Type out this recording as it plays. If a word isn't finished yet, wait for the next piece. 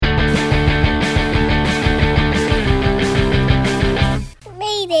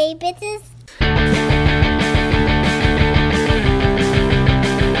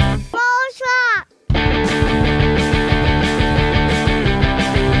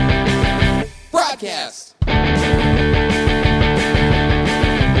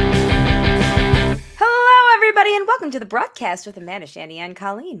to the broadcast with Amanda, Shandy, and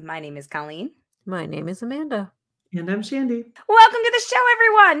Colleen. My name is Colleen. My name is Amanda. And I'm Shandy. Welcome to the show,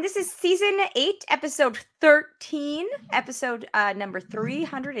 everyone. This is season 8, episode 13, episode number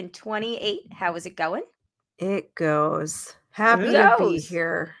 328. How is it going? It goes. Happy It to be goes.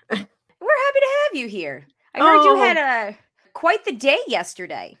 here. We're happy to have you here. I heard you had quite the day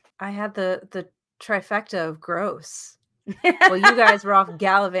yesterday. I had the trifecta of gross. Well, you guys were off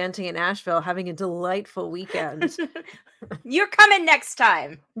gallivanting in Asheville, having a delightful weekend. You're coming next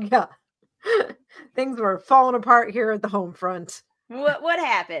time. Yeah. Things were falling apart here at the home front. What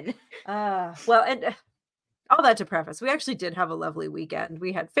happened? Well, and all that to preface, we actually did have a lovely weekend.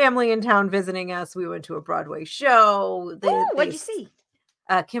 We had family in town visiting us. We went to a Broadway show. What'd you see?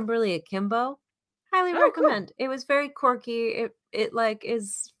 Kimberly Akimbo. Highly recommend. Cool. It was very quirky. It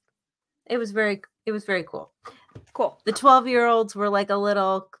was very cool. Cool. The 12-year-olds were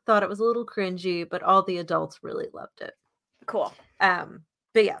thought it was a little cringy, but all the adults really loved it. Cool.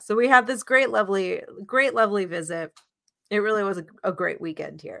 But yeah, so we had this great, lovely visit. It really was a great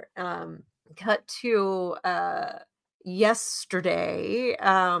weekend here. Cut to yesterday.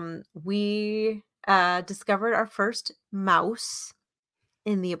 We discovered our first mouse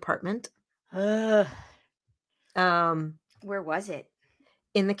in the apartment. Where was it?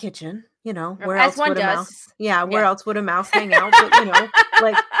 In the kitchen. You know, where else would a mouse? Yeah, where else would a mouse hang out? But, you know,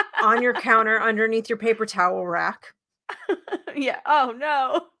 like on your counter underneath your paper towel rack. Yeah. Oh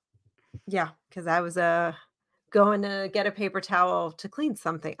no. Yeah, because I was going to get a paper towel to clean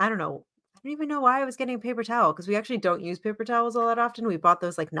something. I don't know. I don't even know why I was getting a paper towel, because we actually don't use paper towels all that often. We bought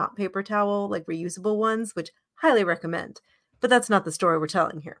those like not paper towel, like reusable ones, which highly recommend. But that's not the story we're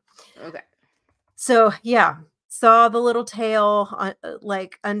telling here. Okay. So yeah, saw the little tail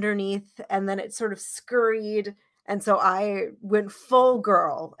like underneath, and then it sort of scurried. And so I went full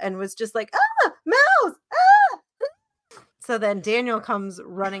girl and was just like, mouse, So then Daniel comes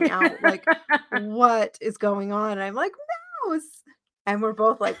running out like, what is going on? And I'm like, mouse. And we're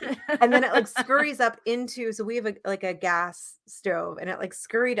both like, and then it like scurries up into, so we have a gas stove, and it like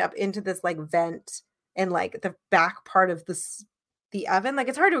scurried up into this like vent in like the back part of the oven. Like,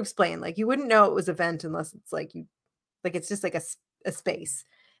 it's hard to explain. Like, you wouldn't know it was a vent unless it's like it's just like a space.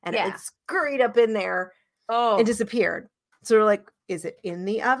 And it scurried up in there and disappeared. So we're like, is it in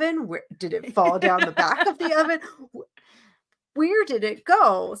the oven? Where did it fall down the back of the oven? Where did it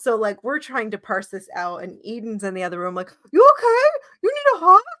go? So like, we're trying to parse this out, and Eden's in the other room like, you okay? You need a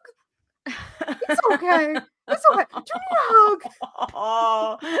hug? It's okay. It's okay. Do you need a hug?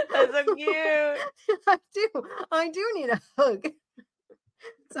 Oh, that's so cute. I do need a hug.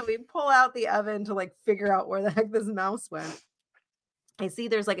 So we pull out the oven to like figure out where the heck this mouse went. I see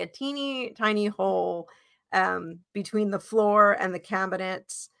there's like a teeny tiny hole between the floor and the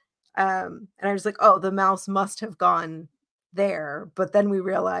cabinet. And I was like, oh, the mouse must have gone there. But then we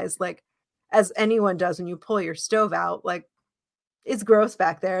realized, like, as anyone does when you pull your stove out, like, it's gross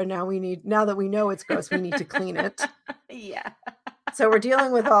back there. Now that we know it's gross, we need to clean it. Yeah. So we're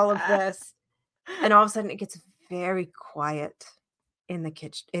dealing with all of this, and all of a sudden it gets very quiet in the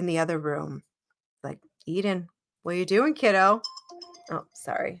kitchen, in the other room. Like, Eden, what are you doing, kiddo? Oh,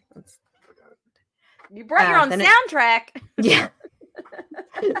 sorry. You brought your own soundtrack. Yeah.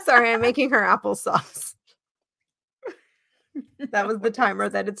 Sorry, I'm making her applesauce. That was the timer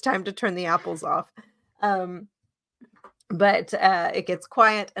that it's time to turn the apples off. But it gets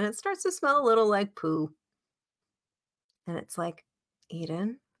quiet, and it starts to smell a little like poo. And it's like,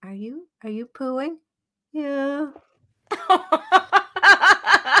 Eden, are you pooing? Yeah.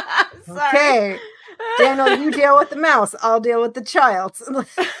 Okay. Daniel, you deal with the mouse. I'll deal with the child.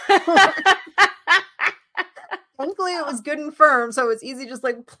 Thankfully, it was good and firm, so it's easy, just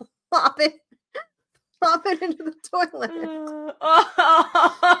like plop it into the toilet.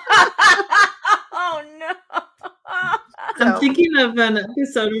 Oh no. I'm thinking of an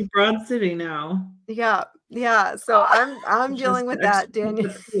episode of Broad City now. Yeah. So I'm dealing with that.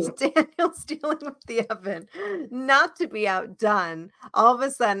 Daniel's dealing with the oven. Not to be outdone, all of a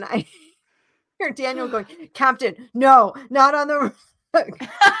sudden I hear Daniel going, Captain, no, not on the rug.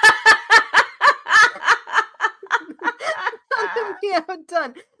 Not to be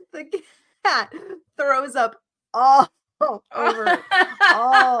outdone. The cat throws up all over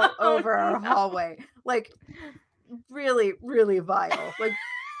our hallway. Like, really, really vile. Like,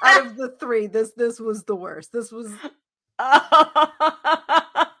 out of the three, this was the worst. This was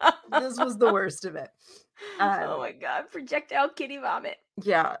the worst of it. Oh my god, projectile kitty vomit.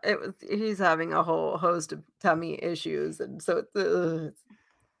 Yeah, he's having a whole host of tummy issues, and so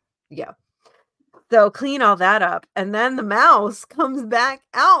yeah. So clean all that up, and then the mouse comes back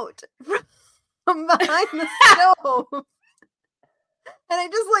out from behind the stove. And I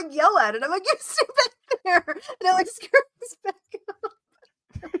just like yell at it. I'm like, you stay back there. And it like scurries back up.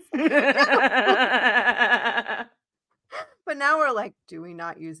 But now we're like, do we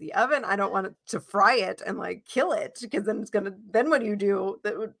not use the oven? I don't want it to fry it and like kill it, because then then what do you do?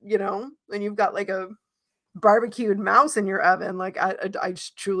 That would, when you've got like a barbecued mouse in your oven, like I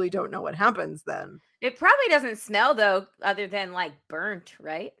just truly don't know what happens then. It probably doesn't smell though, other than like burnt,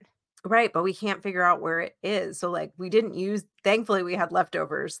 right? Right, but we can't figure out where it is. So like thankfully we had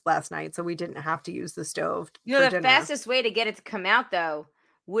leftovers last night, so we didn't have to use the stove. The fastest way to get it to come out though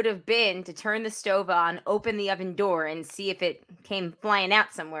would have been to turn the stove on, open the oven door, and see if it came flying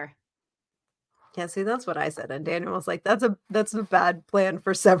out somewhere. Yeah, see, that's what I said. And Daniel was like, that's a bad plan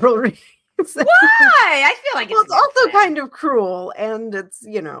for several reasons. Why? I feel like it's also kind of cruel, and it's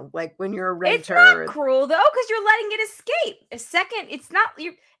like when you're a renter. It's not cruel though, because you're letting it escape. A second, it's not.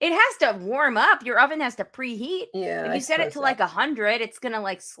 It has to warm up. Your oven has to preheat. Yeah. If you set it to like 100, it's gonna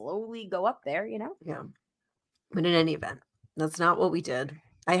like slowly go up there. Yeah. But in any event, that's not what we did.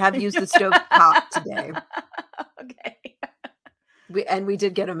 I have used the stove top today. Okay. We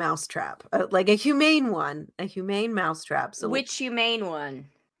did get a mouse trap, like a humane mouse trap. So which humane one?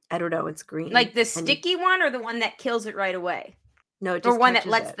 I don't know. It's green. Like the sticky one, or the one that kills it right away? No, it just or one that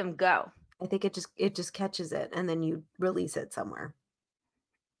lets them go. I think it just catches it, and then you release it somewhere.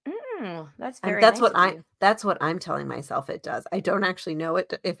 That's very. That's what I'm telling myself it does. I don't actually know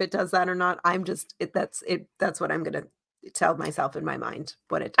if it does that or not. I'm just That's what I'm gonna tell myself in my mind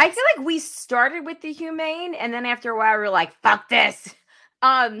what it does. I feel like we started with the humane, and then after a while we were like, "Fuck this."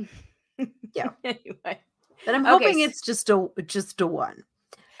 Yeah. Anyway, but I'm hoping it's just a one.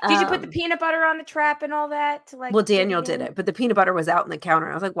 Did you put the peanut butter on the trap and all that? Well, Daniel did it, but the peanut butter was out on the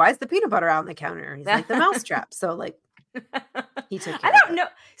counter. I was like, "Why is the peanut butter out on the counter?" He's like, "The mouse trap." So like, he took care I don't know.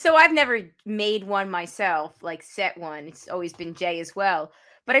 So I've never made one myself, like set one. It's always been Jay as well.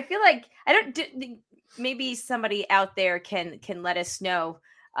 But I feel like maybe somebody out there can let us know.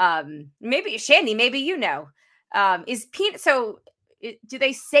 Maybe Shandy, maybe is peanut. So do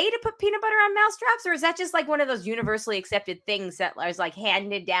they say to put peanut butter on mouse traps, or is that just like one of those universally accepted things that is like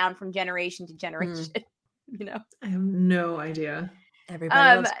handed down from generation to generation? I have no idea.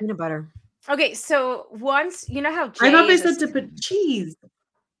 Everybody loves peanut butter. Okay, so once how Jay I thought they said to put cheese.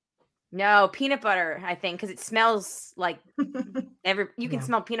 No, peanut butter, I think, because it smells like you can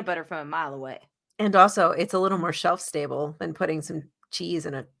smell peanut butter from a mile away. And also, it's a little more shelf stable than putting some cheese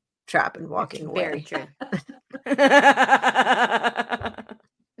in a trap and walking away. Very true.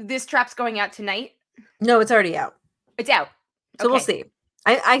 This trap's going out tonight? No, it's already out. It's out. So we'll see.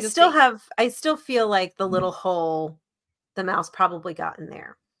 I still feel like the little hole, the mouse probably got in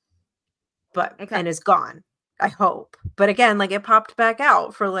there. But and is gone. I hope. But again, like it popped back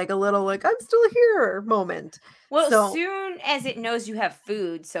out for like a little like I'm still here moment. Well, soon as it knows you have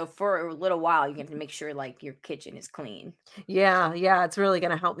food, so for a little while you have to make sure like your kitchen is clean. Yeah, it's really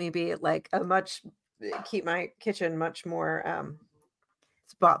gonna help me be like keep my kitchen much more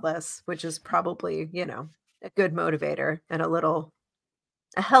spotless, which is probably, a good motivator and a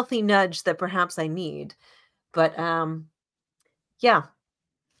healthy nudge that perhaps I need. But yeah,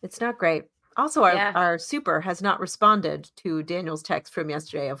 it's not great. Also, our super has not responded to Daniel's text from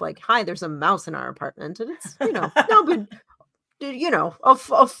yesterday of like, "Hi, there's a mouse in our apartment," and it's now been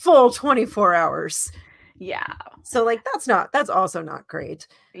a full 24 hours. Yeah. So like that's also not great.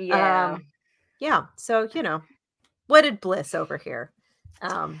 Yeah. Yeah. So wedded bliss over here.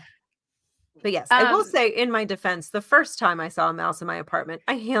 But yes, I will say in my defense, the first time I saw a mouse in my apartment,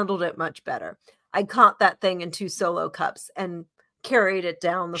 I handled it much better. I caught that thing in 2 solo cups and carried it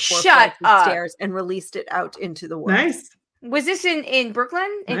down the 4 flights of stairs and released it out into the woods. Nice. Was this in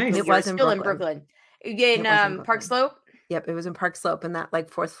Brooklyn? Nice. It was still in Brooklyn. In Park Slope? Yep, it was in Park Slope in that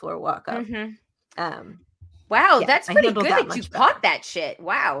like 4th floor walk up. Mm-hmm. Wow, that's pretty good that you caught that shit.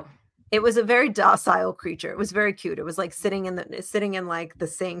 Wow. It was a very docile creature. It was very cute. It was like sitting in like the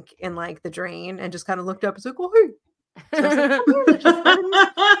sink in like the drain and just kind of looked up and was like, "Oh, hey." So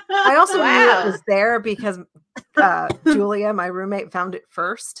I also knew it was there because Julia, my roommate, found it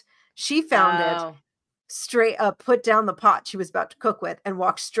first. She found it straight up, put down the pot she was about to cook with, and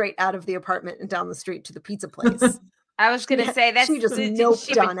walked straight out of the apartment and down the street to the pizza place. I was going to say that she just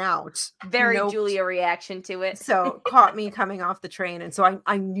noped on out. Very Julia reaction to it. So caught me coming off the train. And so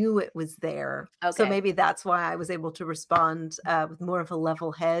I knew it was there. Okay. So maybe that's why I was able to respond with more of a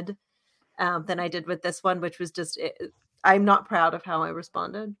level head than I did with this one, which was just, I'm not proud of how I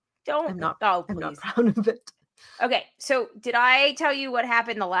responded. I'm not proud of it. Okay. So did I tell you what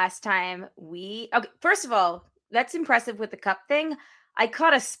happened the last time okay. First of all, that's impressive with the cup thing. I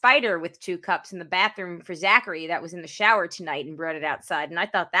caught a spider with 2 cups in the bathroom for Zachary that was in the shower tonight and brought it outside. And I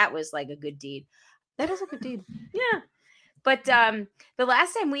thought that was like a good deed. That is a good deed. Yeah. But the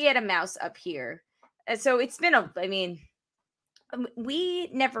last time we had a mouse up here, so it's been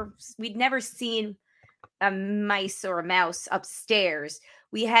we'd never seen a mice or a mouse upstairs.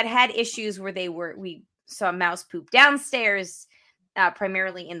 We had issues where we saw mouse poop downstairs,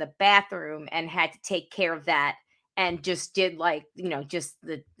 primarily in the bathroom, and had to take care of that. And just did just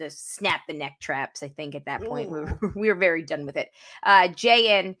the snap the neck traps. I think at that point we were very done with it.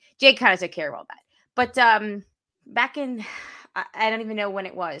 Jay kind of took care of all that. But back in, I don't even know when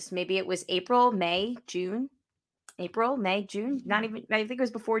it was. Maybe it was April, May, June. Not even. I think it was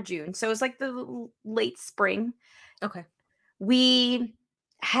before June. So it was like the late spring. Okay. We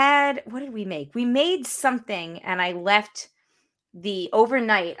had, what did we make? We made something, and I left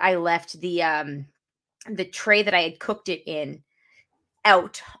overnight. I left the tray that I had cooked it in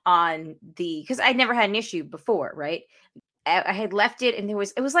out on because I'd never had an issue before, right? I had left it, and it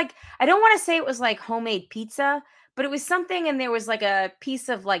was like, I don't want to say it was like homemade pizza, but it was something, and there was like a piece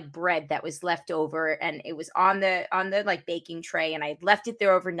of like bread that was left over, and it was on the like baking tray, and I left it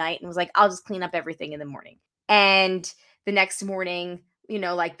there overnight and was like, I'll just clean up everything in the morning. And the next morning,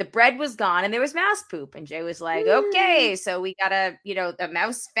 like the bread was gone and there was mouse poop, and Jay was like, okay, so we gotta, the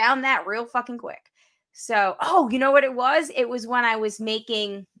mouse found that real fucking quick. So, you know what it was? It was when I was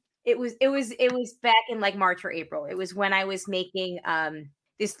making, it was back in like March or April. It was when I was making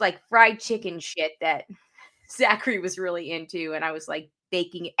this like fried chicken shit that Zachary was really into, and I was like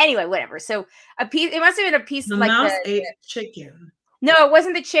baking it. Anyway, whatever. So it must have been a piece the of like mouse ate chicken. No, it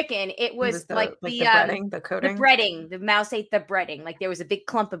wasn't the chicken. It was the breading, the coating. The breading. The mouse ate the breading. Like there was a big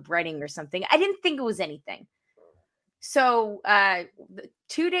clump of breading or something. I didn't think it was anything. So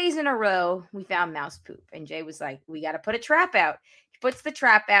 2 days in a row, we found mouse poop. And Jay was like, we got to put a trap out. He puts the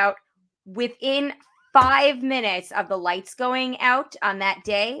trap out. Within 5 minutes of the lights going out on that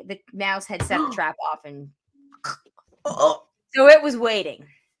day, the mouse had set the trap off. And so it was waiting.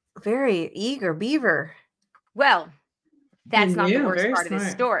 Very eager beaver. Well, that's not the worst part of the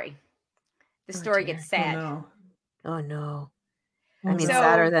story. The story gets sad. Oh, no. I mean,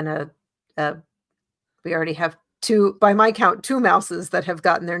 sadder than we already have by my count, 2 mouses that have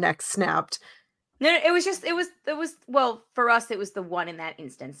gotten their necks snapped. No, it was, well, for us, it was the one in that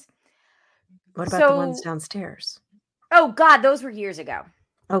instance. What about the ones downstairs? Oh, God, those were years ago.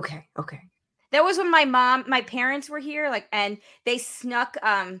 Okay. That was when my parents were here, and they snuck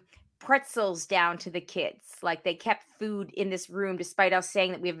pretzels down to the kids. Like they kept food in this room, despite us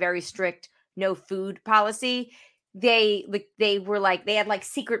saying that we have very strict no food policy. They had like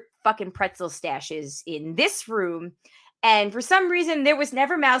secret fucking pretzel stashes in this room, and for some reason there was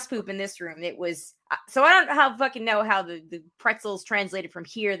never mouse poop in this room. It was so I don't know how the pretzels translated from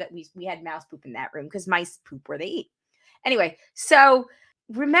here that we had mouse poop in that room, because mice poop where they eat. Anyway, so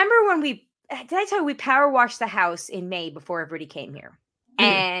remember when did I tell you we power washed the house in May before everybody came here?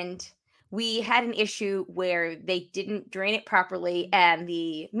 And we had an issue where they didn't drain it properly, and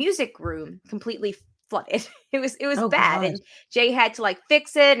the music room completely flooded. It was bad. God. And Jay had to like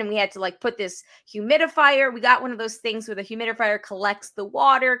fix it, and we had to like put this humidifier. We got one of those things where the humidifier collects the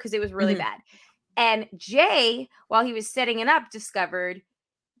water because it was really bad. And Jay, while he was setting it up, discovered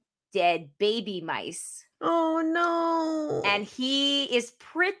dead baby mice. Oh no. And he is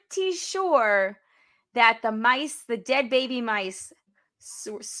pretty sure that the dead baby mice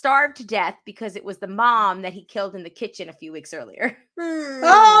starved to death because it was the mom that he killed in the kitchen a few weeks earlier.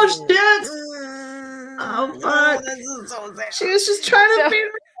 Oh shit! Oh fuck! So she was just trying to feed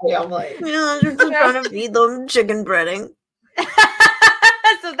me. I'm like, just trying to feed them chicken breading.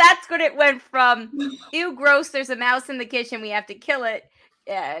 So that's what it went from. Ew, gross! There's a mouse in the kitchen. We have to kill it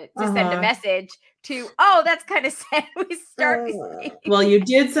to send a message. To that's kind of sad. We start. Well, you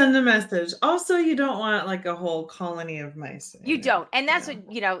did send a message. Also, you don't want like a whole colony of mice. You don't, and that's what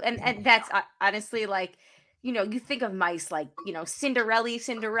and that's honestly like, you think of mice like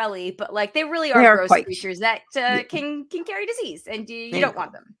Cinderella, but like they really are gross creatures that can carry disease, and you don't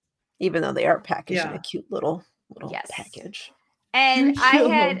want them. Even though they are packaged in a cute little package. And I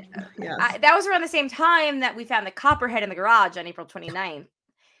had that was around the same time that we found the copperhead in the garage on April 29th.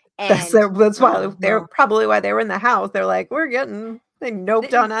 And that's why they're probably why they were in the house. They're like, they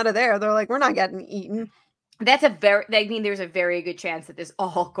noped on out of there. They're like, we're not getting eaten. That's there's a very good chance that this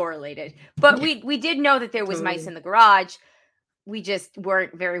all correlated. But we did know that there was mice in the garage. We just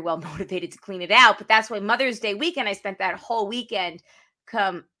weren't very well motivated to clean it out. But that's why Mother's Day weekend, I spent that whole weekend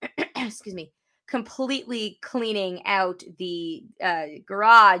completely cleaning out the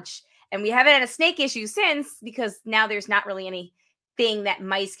garage. And we haven't had a snake issue since, because now there's not really any thing that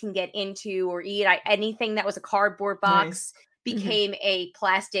mice can get into or eat. Anything that was a cardboard box became a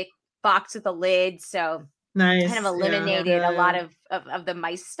plastic box with a lid. So kind of eliminated a lot of the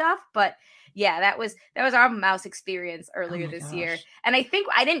mice stuff. But yeah, that was our mouse experience earlier this year. And I think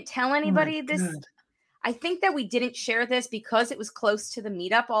I didn't tell anybody this. God. I think that we didn't share this because it was close to the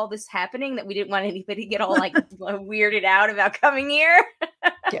meetup, all this happening, that we didn't want anybody to get all like weirded out about coming here.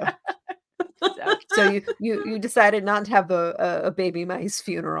 Yeah. So you decided not to have a baby mice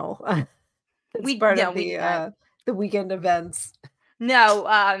funeral. We part of the weekend events. No,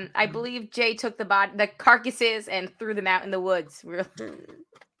 I believe Jay took the carcasses and threw them out in the woods.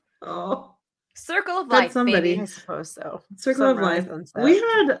 Oh, circle of life, somebody. Baby. I suppose so. Circle of life.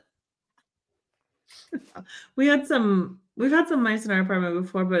 We've had some mice in our apartment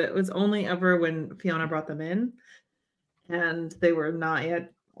before, but it was only ever when Fiona brought them in, and they were not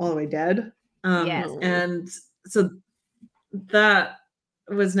yet all the way dead. Yes. And so that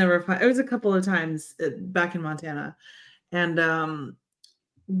was never fun. It was a couple of times back in Montana. And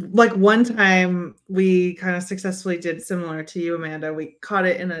like one time we kind of successfully did similar to you, Amanda. We caught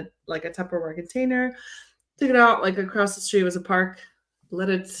it in a Tupperware container, took it out like across the street was a park, let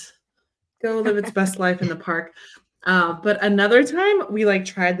it go live its best life in the park. But another time we like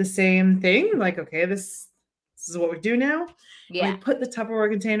tried the same thing. Like, okay, this is what we do now. Yeah. We put the Tupperware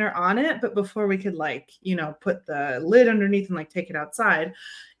container on it, but before we could put the lid underneath and take it outside,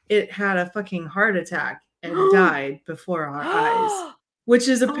 it had a fucking heart attack and died before our eyes, which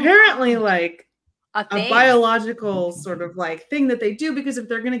is apparently like a biological sort of thing that they do, because if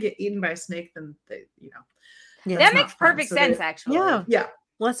they're going to get eaten by a snake, then they, that makes perfect sense, actually. Yeah.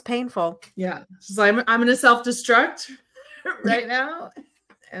 Less painful. Yeah. So I'm going to self-destruct right now,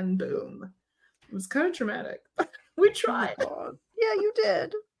 and boom. It was kind of traumatic. We tried. Oh, yeah, you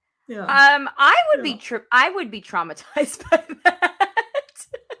did. Yeah. I would be traumatized by that.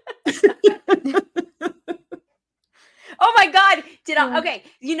 Oh my God. Okay.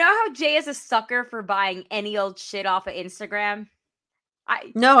 You know how Jay is a sucker for buying any old shit off of Instagram?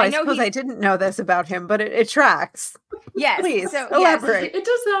 I suppose I didn't know this about him, but it tracks. Yes. Please so, elaborate. Yes. It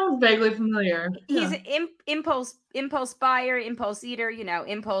does sound vaguely familiar. He's an impulse buyer, impulse eater,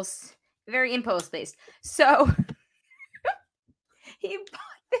 very impulse based. So he bought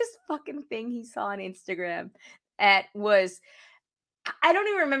this fucking thing he saw on Instagram. I don't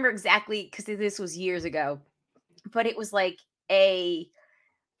even remember exactly because this was years ago, but it was like a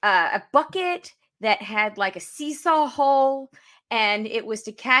bucket that had like a seesaw hole, and it was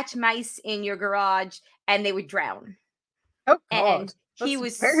to catch mice in your garage and they would drown. Oh, God. And he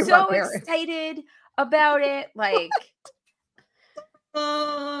was so excited about it. Like, he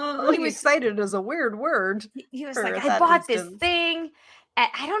was excited is a weird word. He was like, I bought this thing. And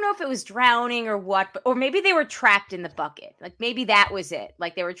I don't know if it was drowning or what, or maybe they were trapped in the bucket. Like, maybe that was it.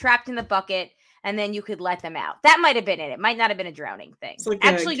 Like, they were trapped in the bucket, and then you could let them out. That might have been it. It might not have been a drowning thing. It's like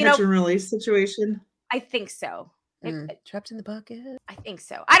actually, a catch and release situation. I think so. Trapped in the bucket? I think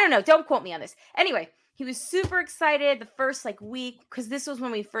so. I don't know. Don't quote me on this. Anyway, he was super excited the first week, because this was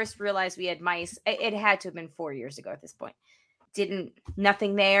when we first realized we had mice. It had to have been 4 years ago at this point.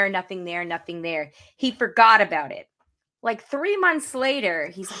 Nothing there. He forgot about it. Like 3 months later,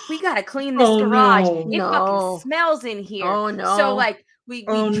 he's like, we got to clean this garage. No. It fucking smells in here. Oh, no. So we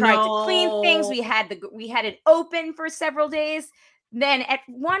tried to clean things. We had it open for several days. Then at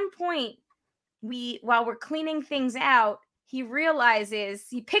one point, while we're cleaning things out, he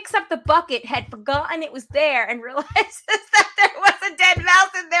picks up the bucket, had forgotten it was there, and realizes that there was a dead mouse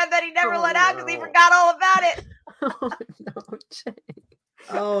in there that he never let out because he forgot all about it. Oh, no, Jay.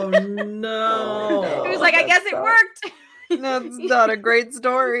 Oh, no. He was like, I guess it worked. That's not a great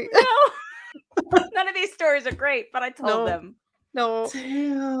story. No. None of these stories are great, but I told them. No.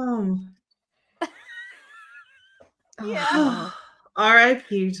 Damn. Yeah.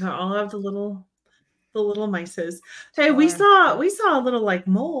 R.I.P. to all of the little mices. Hey, we saw a little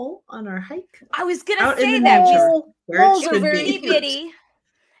mole on our hike. I was gonna say that. Moles are very itty bitty,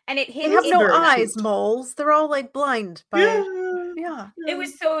 and it hit. They have no eyes. Moles. They're all blind. Yeah. It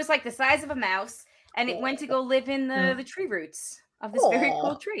was like the size of a mouse, and it went to go live in the tree roots of this very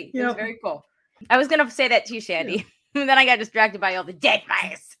cool tree. It was very cool. I was gonna say that to you, Shandy, and then I got distracted by all the dead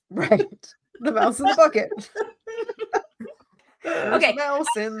mice. Right. The mouse in the bucket. Okay. Mouse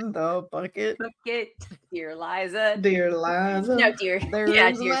in the bucket. Dear Liza. No, dear. There's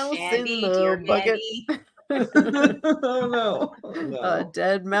dear mouse Shandy. in the Dear bucket. Oh no. A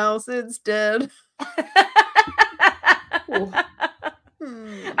dead mouse is dead.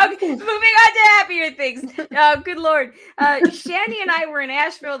 Okay, moving on to happier things. Oh, good Lord. Shandy and I were in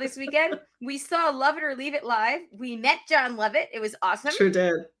Asheville this weekend. We saw Love It or Leave It live. We met John Lovett. It was awesome. Sure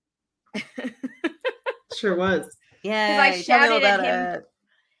did. Sure was. Yeah, I shouted at him.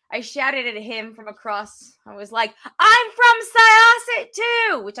 I shouted at him from across. I was like, I'm from Syosset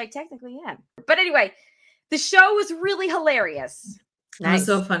too, which I technically am. But anyway, the show was really hilarious. Nice. It was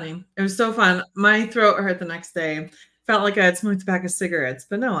so funny. It was so fun. My throat hurt the next day. Felt like I had smoked a pack of cigarettes,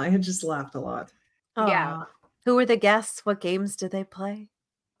 but no, I had just laughed a lot. Yeah. Who were the guests? What games did they play?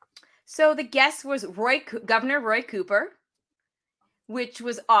 So the guest was Governor Roy Cooper, which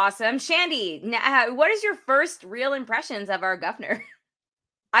was awesome. Shandy, now, what is your first real impressions of our governor?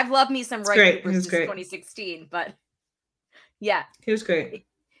 I've loved me some Roy Cooper since 2016, but yeah. He was great.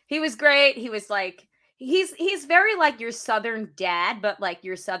 He was great. He was like, he's very like your Southern dad, but like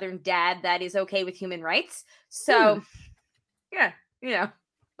your Southern dad that is okay with human rights. So yeah,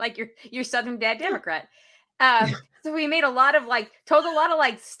 like your Southern dad Democrat. So we made told a lot of like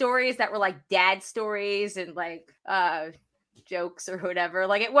stories that were like dad stories and like jokes or whatever.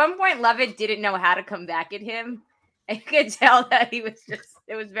 Like at one point, Lovett didn't know how to come back at him. I could tell that it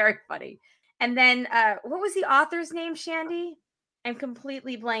was very funny. And then what was the author's name, Shandy? I'm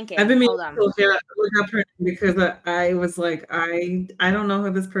completely blanking. I've been meaning to look up her name because I was like, I don't know who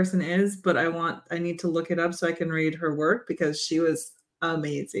this person is, but I need to look it up so I can read her work because she was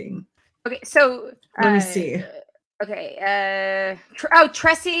amazing. Okay, so let me see. Okay,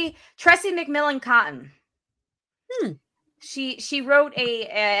 Tressie McMillan Cotton. She wrote a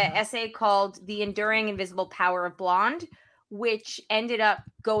essay called "The Enduring Invisible Power of Blonde," which ended up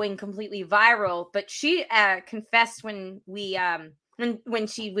going completely viral. But she confessed when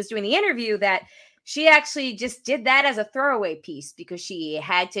she was doing the interview that she actually just did that as a throwaway piece because she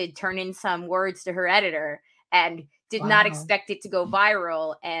had to turn in some words to her editor and did not expect it to go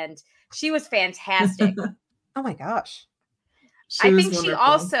viral. And she was fantastic. Oh my gosh. I think she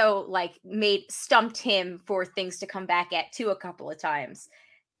also like stumped him for things to come back at too a couple of times.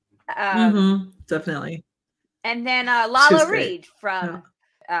 Definitely. And then Lala Reed from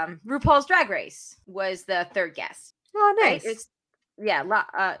RuPaul's Drag Race was the third guest. Oh, nice. Right?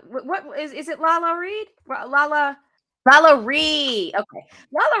 What is it? Lala Reed? Lala Reed. Okay,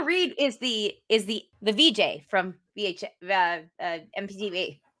 Lala Reed is the VJ from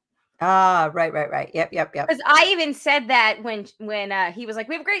MTV. Right. Yep. Because I even said that when he was like,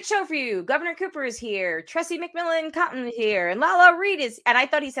 "We have a great show for you. Governor Cooper is here. Tressie McMillan Cotton is here, and Lala Reed is." And I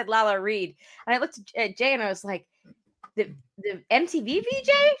thought he said Lala Reed, and I looked at Jay and I was like, "The MTV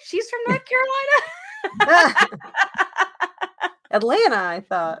VJ? She's from North Carolina." Atlanta, I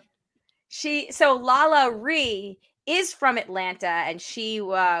thought. So Lala Reed is from Atlanta, and she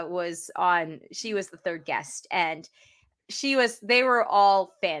was the third guest, and they were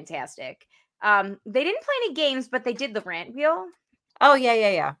all fantastic. They didn't play any games, but they did the rant wheel. Oh,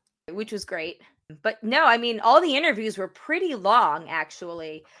 yeah. Which was great. But no, I mean, all the interviews were pretty long,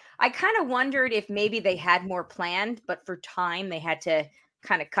 actually. I kind of wondered if maybe they had more planned, but for time, they had to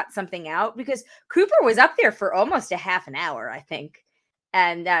kind of cut something out because Cooper was up there for almost a half an hour, I think.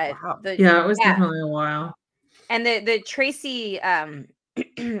 And it was definitely a while. And the Tracy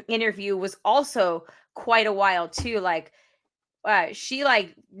interview was also quite a while too. Like she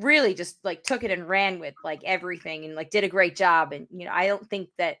like really just like took it and ran with like everything and like did a great job. And I think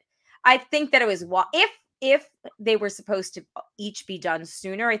that it was if they were supposed to each be done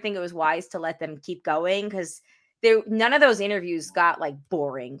sooner, I think it was wise to let them keep going because none of those interviews got like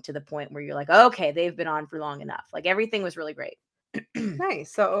boring to the point where you're like, okay, they've been on for long enough. Like everything was really great.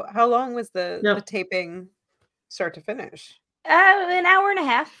 Nice. So how long was the taping start to finish? An hour and a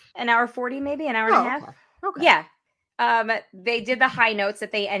half, an hour 40, maybe an hour and a half. Okay. Yeah. They did the high notes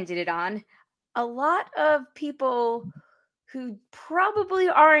that they ended it on. A lot of people who probably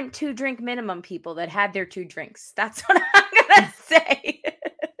aren't 2 drink minimum people that had their 2 drinks. That's what I'm gonna say.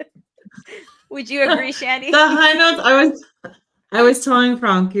 Would you agree, Shandy? The high notes, I was telling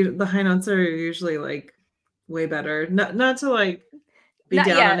Frank, the high notes are usually like way better. Not to like be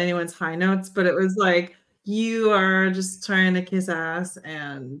down on anyone's high notes, but it was like you are just trying to kiss ass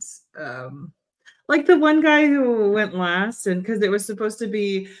and like the one guy who went last, and because it was supposed to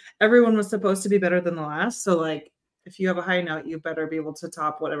be everyone was supposed to be better than the last. So like if you have a high note, you better be able to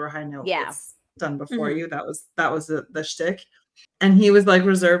top whatever high note was done before you. That was the shtick. And he was like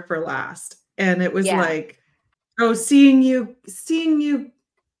reserved for last. And it was like, oh, seeing you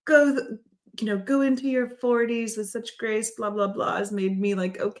go go into your 40s with such grace, blah, blah, blah, has made me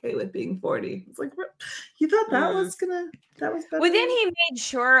like okay with being 40. It's like, you thought that was better? Well, then he made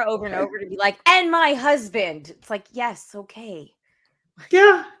sure over and over to be like, and my husband. It's like, yes, okay.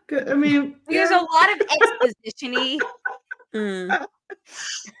 Yeah, good. I mean, There's a lot of exposition-y, Mm.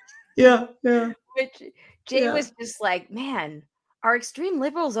 yeah, yeah. which Jay Yeah. was just like, man, are extreme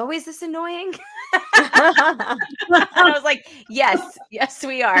liberals always this annoying? And I was like, yes,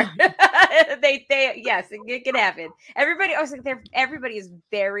 we are. they, yes, it can happen. Everybody, I was like, everybody is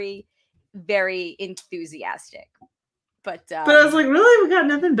very, very enthusiastic. But I was like, really? We got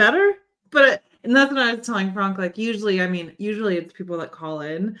nothing better? And that's what I was telling Frank. Like, usually it's people that call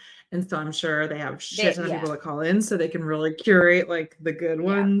in. And so I'm sure they have shit ton of people that call in so they can really curate like the good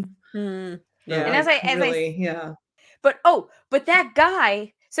ones. Mm. Yeah. And like, as I yeah. But that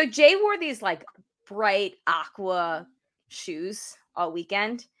guy, so Jay wore these like bright aqua shoes all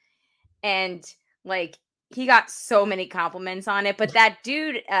weekend. And like he got so many compliments on it. But that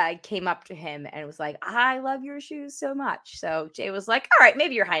dude came up to him and was like, I love your shoes so much. So Jay was like, all right,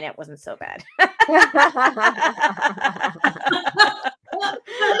 maybe your high net wasn't so bad.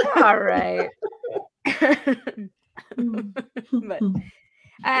 All right. But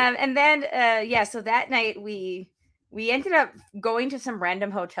and then so that night we ended up going to some random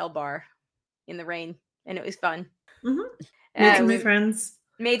hotel bar in the rain, and it was fun. Made some new friends.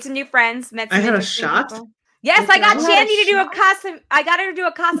 Made some new friends. Met some I had a shot. People. Yes, I got Shandy to do a I got her to do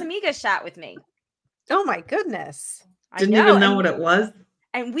a Casamiga shot with me. Oh my goodness! Didn't even know what it was,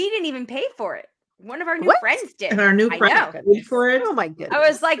 and we didn't even pay for it. One of our new friends did. And our new friend paid for it. Oh my goodness! I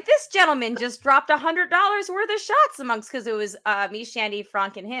was like, this gentleman just dropped $100 worth of shots amongst, because it was me, Shandy,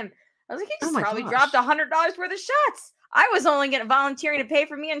 Frank, and him. I was like, he just probably dropped $100 worth of shots. I was only volunteering to pay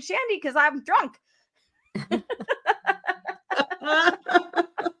for me and Shandy because I'm drunk.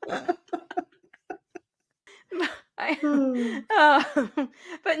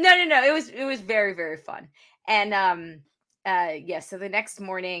 But no, it was very, very fun. And so the next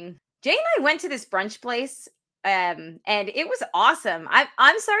morning, Jay and I went to this brunch place, and it was awesome.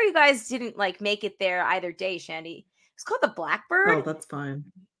 I'm sorry you guys didn't like make it there either day, Shandy. It's called the Blackbird. Oh, that's fine.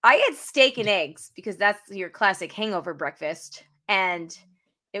 I had steak and eggs because that's your classic hangover breakfast, and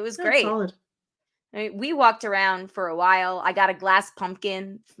it was great. Solid. I mean, we walked around for a while. I got a glass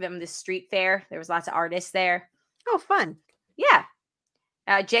pumpkin from the street fair. There was lots of artists there. Oh, fun. Yeah.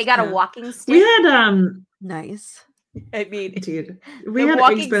 Jay got a walking stick. We had nice. I mean, dude, we had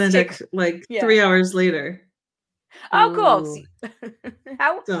Eggs Benedict stick. Like 3 hours later. Oh, cool.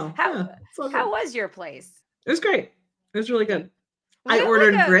 How was your place? It was great. It was really good. I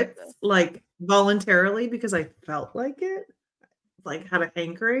ordered grits like voluntarily because I felt like it, like had a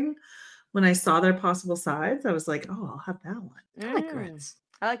hankering. When I saw their possible sides, I was like, "Oh, I'll have that one." I like grits.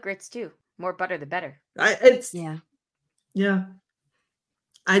 I like grits too. More butter, the better. Yeah.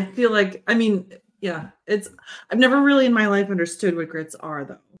 I feel like, I've never really in my life understood what grits are,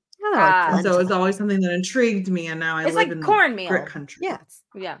 though. So it's always something that intrigued me, and now I live in cornmeal grit country. Yes.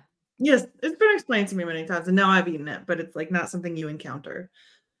 Yeah. Yes, it's been explained to me many times, and now I've eaten it, but it's like not something you encounter,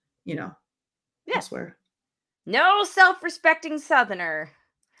 elsewhere. No self-respecting Southerner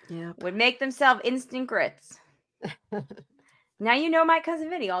Yeah, would make themselves instant grits. Now you know my cousin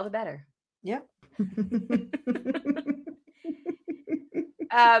Vinny all the better. Yep.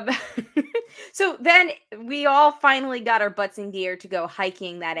 So then we all finally got our butts in gear to go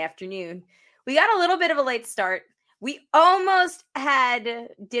hiking that afternoon. We got a little bit of a late start. We almost had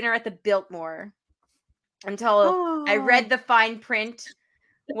dinner at the Biltmore until I read the fine print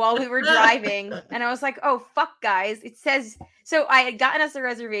while we were driving, and I was like, oh, fuck, guys. It says, so I had gotten us a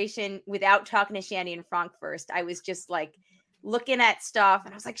reservation without talking to Shandy and Frank first. I was just like looking at stuff,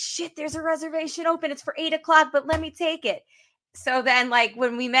 and I was like, shit, there's a reservation open. It's for 8:00, but let me take it. So then, like,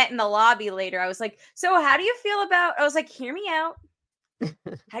 when we met in the lobby later, I was like, so how do you feel about, I was like, hear me out.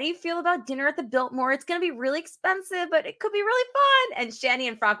 How do you feel about dinner at the Biltmore? It's going to be really expensive, but it could be really fun. And Shandy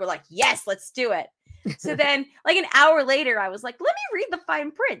and Frank were like, yes, let's do it. So then, like an hour later, I was like, let me read the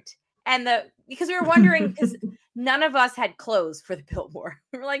fine print. And because we were wondering, because none of us had clothes for the Biltmore.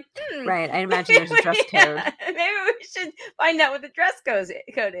 We were like, right. I imagine there's a dress code. Maybe we should find out what the dress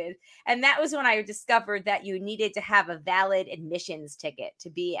code is. And that was when I discovered that you needed to have a valid admissions ticket to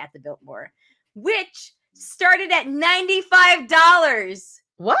be at the Biltmore, which started at $95.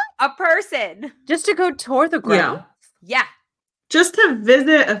 What? A person. Just to go tour the grounds? Yeah. Just to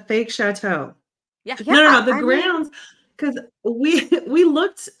visit a fake chateau. Yeah. No, the grounds. Because we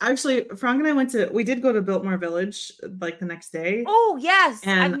looked, actually, Frank and I we did go to Biltmore Village like the next day. Oh, yes.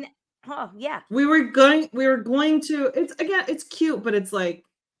 And yeah. We were going to, it's cute, but it's like,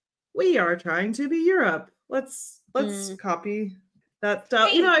 we are trying to be Europe. Let's copy that stuff.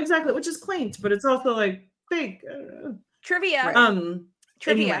 Exactly, which is quaint, but it's also like fake. Trivia. Right.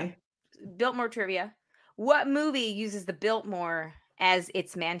 Trivia. Anyway. Biltmore trivia. What movie uses the Biltmore as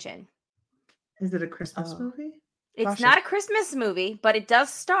its mansion. Is it a Christmas Oh. movie? It's Gosh, not a Christmas movie, but it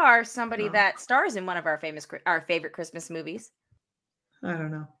does star somebody Oh. that stars in one of our favorite Christmas movies. I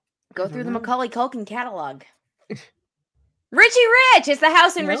don't know. Go I through don't the know. Macaulay Culkin catalog. Richie Rich! It's the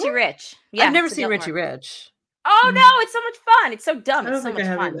house in Richie Really? Rich. Yeah, I've never it's a seen Biltmore. Richie Rich. Oh Mm. no, it's so much fun. It's so dumb. I don't It's so think much I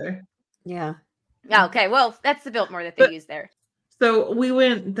have fun. either. Yeah. Oh, okay, well, that's the Biltmore that they But- use there. So we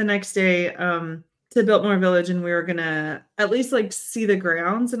went the next day to Biltmore Village, and we were gonna at least like see the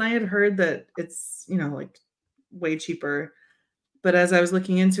grounds. And I had heard that it's, you know, like way cheaper. But as I was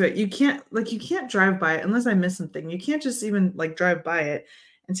looking into it, you can't drive by it unless I miss something. You can't just even like drive by it.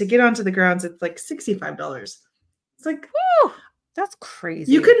 And to get onto the grounds, it's like $65. It's like, Woo! That's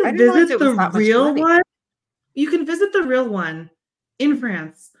crazy. you I can didn't realize visit it was the that much real money. one. You can visit the real one in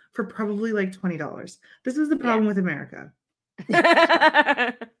France for probably like $20. This is the problem with America.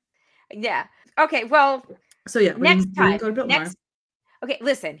 Yeah. Okay, well, So yeah, next we time. didn't go to Biltmore. Okay,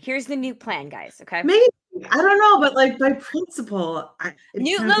 listen, here's the new plan, guys, okay? Maybe, I don't know, but like by principle, it kind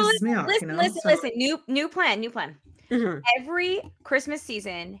of pisses me off. Listen, you know? So- listen. New plan. Mhm. Every Christmas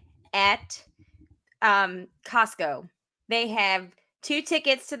season at Costco, they have 2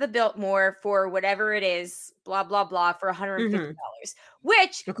 tickets to the Biltmore for whatever it is, blah blah blah, for $150,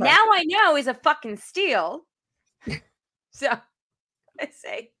 which Okay. now I know is a fucking steal. So I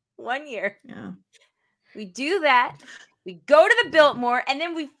say 1 year Yeah. we do that. We go to the Biltmore and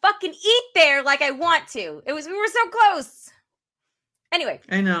then we fucking eat there like I want to. We were so close. Anyway,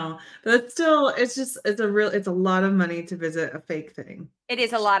 I know, but still, it's a lot of money to visit a fake thing. it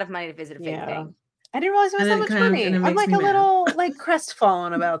is a lot of money to visit a fake Yeah. thing. I didn't realize it was And that it much kind of- money. and it I'm makes like me a mad. little like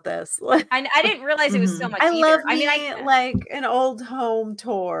crestfallen about this. I didn't realize it was so Mhm. much I either. love I mean, me like an old home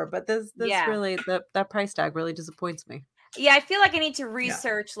tour, but this Yeah. really that price tag really disappoints me. Yeah, I feel like I need to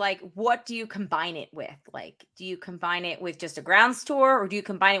research like what do you combine it with? Like, do you combine it with just a grounds tour, or do you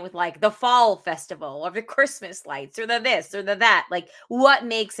combine it with like the fall festival or the Christmas lights or the this or the that? Like, what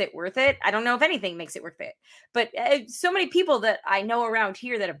makes it worth it? I don't know if anything makes it worth it, but so many people that I know around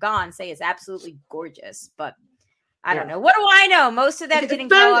here that have gone say it's absolutely gorgeous. But I don't Yeah. know. What do I know? Most of them didn't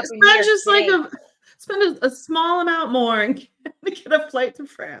grow up in New York just like City. spend a small amount more and get a flight to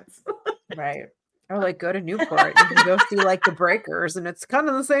France. Right. Or like go to Newport. You can go see like the Breakers, and it's kind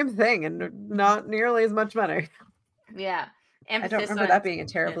of the same thing and not nearly as much money. Yeah. I don't Emphasis remember on- that being a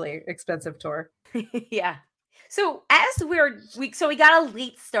terribly expensive tour. Yeah. So as we got a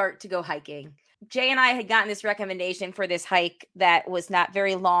late start to go hiking. Jay and I had gotten this recommendation for this hike that was not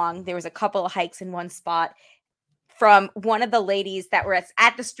very long. There was a couple of hikes in one spot from one of the ladies that were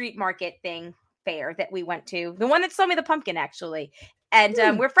at the street market fair that we went to. The one that sold me the pumpkin, actually. And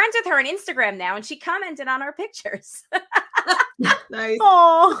we're friends with her on Instagram now, and she commented on our pictures. Nice.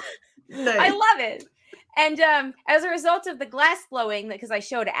 Oh, Nice. I love it. And as a result of the glass blowing, because I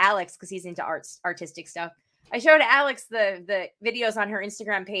showed Alex, because he's into artistic stuff, I showed Alex the videos on her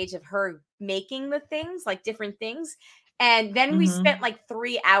Instagram page of her making the things, like different things. And then we Mhm. spent like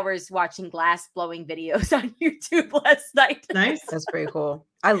 3 hours watching glass blowing videos on YouTube last night. Nice. that's pretty cool.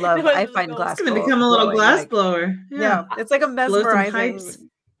 I It was I really find cool. glass It's gonna blow- become a little blowing, glass like- blower. Yeah, it's like a Blow some mesmerizing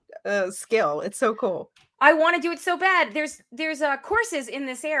pipes. skill. It's so cool. I want to do it so bad. There's courses in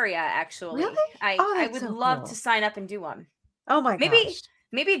this area, actually. Really? I Oh, I that's would so love cool. to sign up and do one. Oh my Maybe- gosh.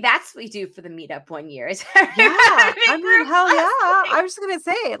 Maybe that's what we do for the meetup one year. Yeah, I mean, Group hell yeah. wrestling. I was just gonna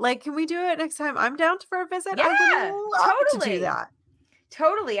say, like, can we do it next time? I'm down for a visit. I Yeah, would love to totally. do that.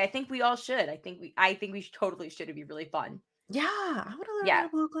 Totally. I think we all should. I think we totally should. It'd be really fun. Yeah, I want to learn Yeah. how to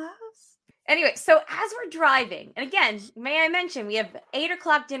blow glass. Anyway, so as we're driving, and again, may I mention, we have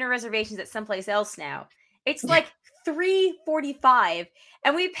 8:00 dinner reservations at someplace else now. It's like 3:45,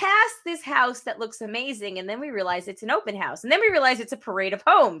 and we pass this house that looks amazing, and then we realize it's an open house, and then we realize it's a parade of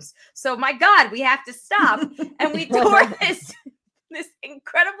homes. So my God, we have to stop, and we tour this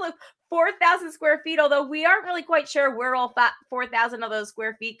incredible 4,000 square feet. Although we aren't really quite sure where all 4,000 of those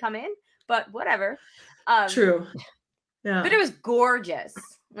square feet come in, but whatever. True. Yeah. But it was gorgeous.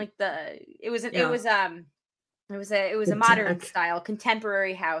 Like it was a modern deck. style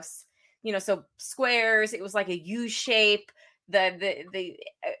contemporary house. You know, so squares. It was like a U shape.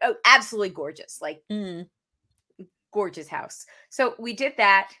 Absolutely gorgeous. Like gorgeous house. So we did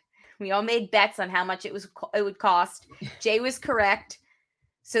that. We all made bets on how much it would cost. Jay was correct.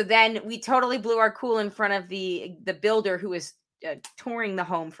 So then we totally blew our cool in front of the builder who was touring the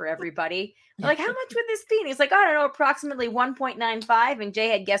home for everybody. We're like, how much would this be? And he's like, I don't know, approximately 1.95. And Jay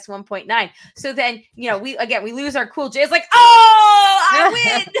had guessed 1.9. So then, we lose our cool. Jay's like, oh,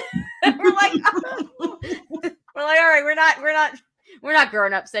 I win. We're like, oh. We're like, all right, we're not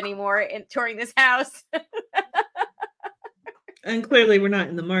grown-ups anymore in touring this house. And clearly we're not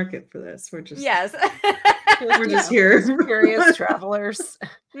in the market for this. We're just Yes. we're just here. Curious travelers.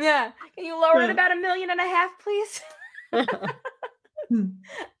 Yeah. Can you lower it Yeah. about $1.5 million, please?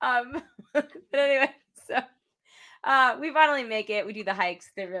 But anyway, so we finally make it. We do the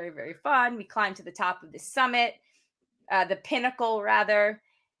hikes. They're very, very fun. We climb to the top of the summit, the pinnacle, rather.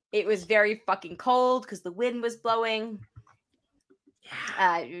 It was very fucking cold because the wind was blowing.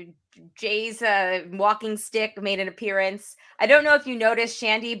 Jay's walking stick made an appearance. I don't know if you noticed,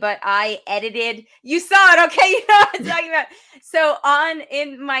 Shandy, but I edited. You saw it, okay? You know what I'm talking about. So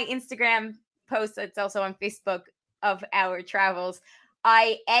in my Instagram post, it's also on Facebook of our travels,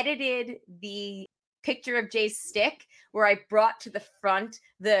 I edited the picture of Jay's stick where I brought to the front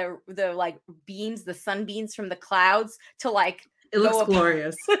the like beams, the sunbeams from the clouds to like It looks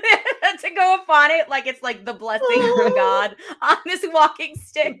glorious. to go upon it like it's like the blessing from God on this walking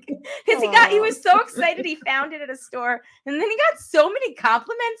stick. Because he was so excited he found it at a store, and then he got so many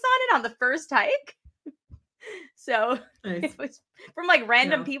compliments on it on the first hike. So Nice. it was from like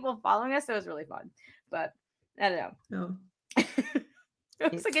random people following us. So it was really fun. But I don't know. No.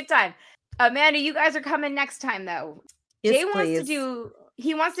 It was a good time. Amanda, you guys are coming next time though. Yes, Jay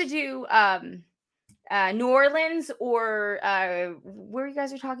wants to do New Orleans or where you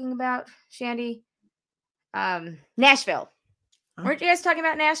guys are talking about, Shandy? Nashville. Weren't you guys talking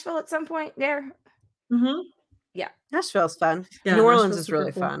about Nashville at some point there? Mm-hmm. Yeah. Nashville's fun. Yeah, New Orleans Nashville's is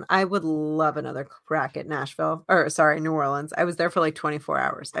really super cool. fun. I would love another crack at New Orleans. I was there for like 24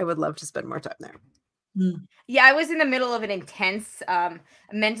 hours. I would love to spend more time there. Yeah, I was in the middle of an intense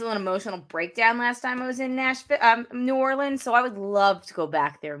mental and emotional breakdown last time I was in Nashville, New Orleans. So I would love to go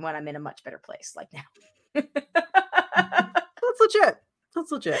back there when I'm in a much better place, like now. That's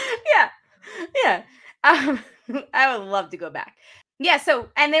legit. Yeah. I would love to go back. Yeah. So,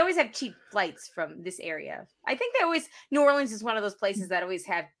 and they always have cheap flights from this area. I think New Orleans is one of those places that always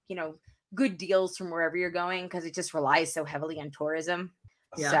have, good deals from wherever you're going because it just relies so heavily on tourism.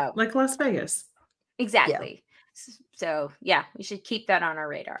 Yeah, So, like Las Vegas. Exactly. Yeah. So yeah, we should keep that on our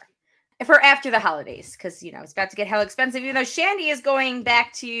radar for after the holidays because it's about to get hell expensive. Even though Shandy is going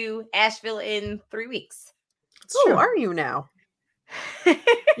back to Asheville in 3 weeks. Oh, are you now?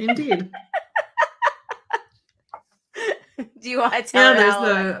 Indeed. Do you want to tell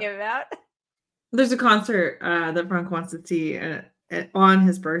how it came about? There's a concert that Frank wants to see on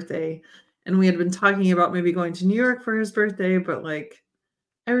his birthday, and we had been talking about maybe going to New York for his birthday, but like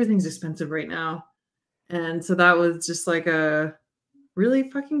everything's expensive right now. And so that was just like a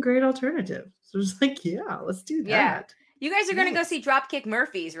really fucking great alternative. So it was like, yeah, let's do that. Yeah. You guys are going to go see Dropkick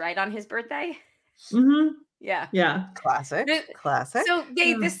Murphys, right, on his birthday? Mm-hmm. Yeah. Yeah. Classic. So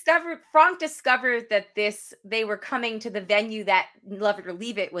Frank discovered that they were coming to the venue that Love It or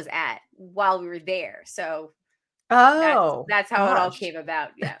Leave It was at while we were there. So that's how it all came about.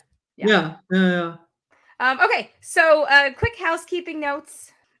 Yeah. Yeah. Okay. So quick housekeeping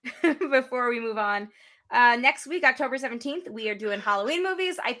notes before we move on. Next week, October 17th, we are doing Halloween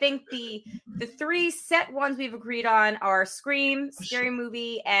movies. I think the 3 set ones we've agreed on are Scream, Scary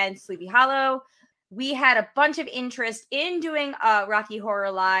Movie, and Sleepy Hollow. We had a bunch of interest in doing Rocky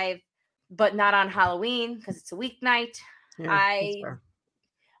Horror Live, but not on Halloween because it's a weeknight. Yeah,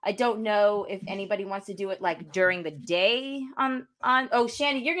 I don't know if anybody wants to do it like during the day on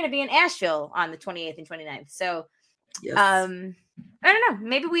Shandy, you're going to be in Asheville on the 28th and 29th. So, yes. I don't know.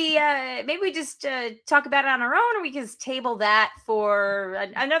 Maybe we just talk about it on our own, or we can just table that for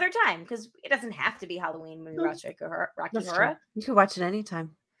another time because it doesn't have to be Halloween when we watch Rocky Horror. You can watch it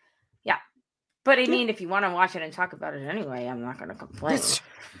anytime. Yeah, but I mean, if you want to watch it and talk about it anyway, I'm not going to complain.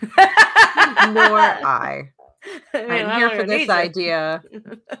 Nor I. I'm here for this idea,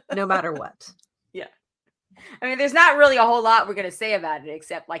 no matter what. Yeah. I mean, there's not really a whole lot we're going to say about it,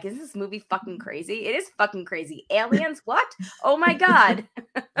 except like, is this movie fucking crazy? It is fucking crazy. Aliens? What? Oh my God.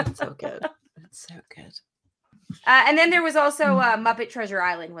 It's so good. It's so good. And then there was also Muppet Treasure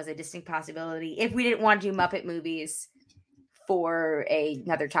Island was a distinct possibility if we didn't want to do Muppet movies for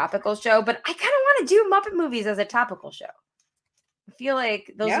another topical show. But I kind of want to do Muppet movies as a topical show. I feel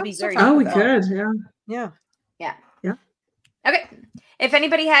like those would be very topical. We could. Yeah. Okay. If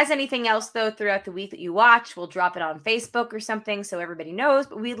anybody has anything else though throughout the week that you watch, we'll drop it on Facebook or something so everybody knows.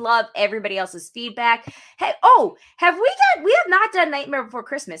 But we love everybody else's feedback. Hey, we have not done Nightmare Before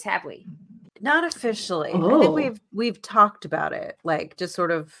Christmas, have we? Not officially. I think we've talked about it, like just sort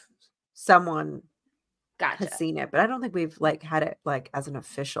of someone has seen it, but I don't think we've like had it like as an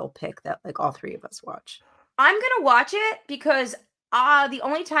official pick that like all 3 of us watch. I'm gonna watch it because the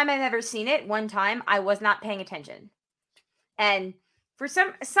only time I've ever seen it, one time, I was not paying attention. And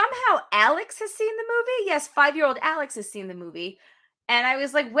somehow Alex has seen the movie. Yes, 5-year-old Alex has seen the movie. And I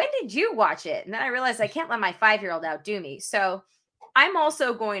was like, when did you watch it? And then I realized I can't let my 5-year-old outdo me. So I'm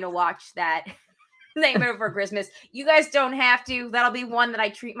also going to watch that Nightmare Before Christmas. You guys don't have to. That'll be one that I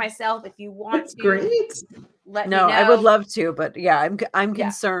treat myself. If you want That's to, great. let me know. I would love to, but yeah, I'm Yeah.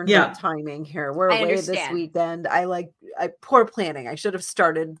 concerned Yeah. with timing here. We're I away this understand. weekend. I poor planning. I should have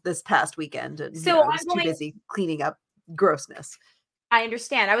started this past weekend, and So I I'm was too going- busy cleaning up grossness. I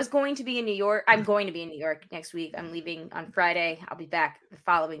understand. I was going to be in New York. I'm going to be in New York next week. I'm leaving on Friday. I'll be back the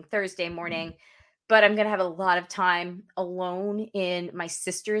following Thursday morning. But I'm going to have a lot of time alone in my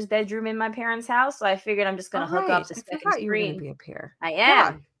sister's bedroom in my parents' house. So I figured I'm just going to hook up the I second forgot you were going to screen. be up here. I am.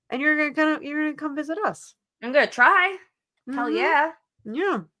 Yeah. And you're gonna come visit us. I'm going to try. Hell Mhm. yeah.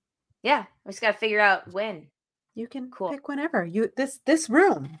 Yeah. Yeah. I just got to figure out when. You can Cool. pick whenever. This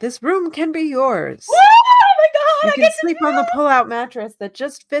room can be yours. Oh my God. You I can get to sleep on the pull-out mattress that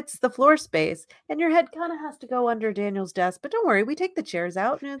just fits the floor space, and your head kind of has to go under Daniel's desk. But don't worry, we take the chairs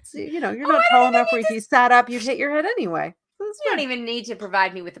out, and it's you're not I tall don't even enough where need if you sat up, you'd hit your head anyway. So it's You don't fine. even need to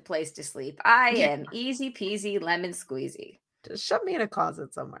provide me with a place to sleep. I Yeah. am easy peasy lemon squeezy. Just shove me in a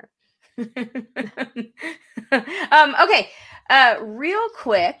closet somewhere. Okay. Real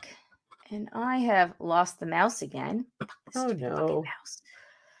quick, and I have lost the mouse again. This Oh, stupid fucking no. mouse.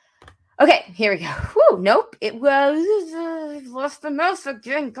 Okay, here we go. Whew, nope. It was I've lost the mouse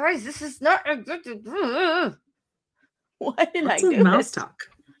again, guys. This is not a good. Why did Lots I of do mouse this? talk.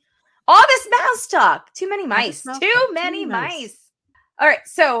 All this mouse talk. Too many All mice. this mouse Too talk. many Too many mice. All right.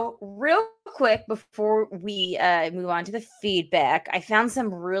 So, real quick before we move on to the feedback, I found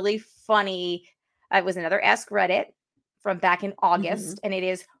some really funny. It was another Ask Reddit from back in August, and it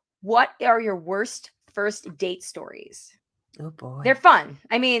is, what are your worst first date stories? Oh boy. They're fun.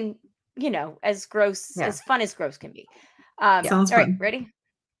 I mean, as gross, Yeah. as fun as gross can be. Sounds all right, fun. ready?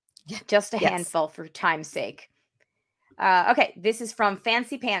 Yeah. Just a Yes. handful for time's sake. Okay, this is from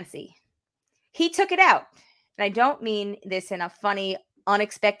Fancy Pansy. He took it out. And I don't mean this in a funny,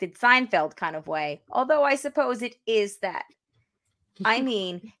 unexpected Seinfeld kind of way, although I suppose it is that. I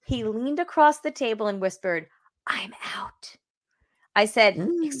mean, he leaned across the table and whispered, "I'm out." I said,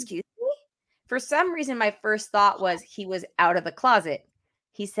 "Excuse me?" For some reason, my first thought was he was out of the closet.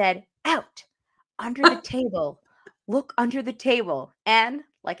 He said, "Out, under the table. Look under the table." And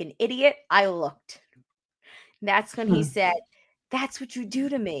like an idiot, I looked. That's when he said, "That's what you do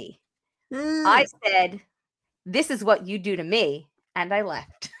to me." I said, "This is what you do to me." And I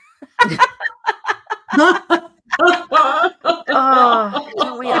left. Oh,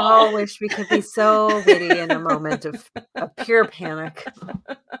 don't we all wish we could be so witty in a moment of pure panic?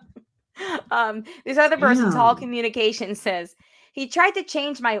 This other person, Tall Damn. Communication, says, he tried to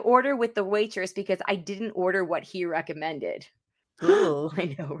change my order with the waitress because I didn't order what he recommended. Ooh.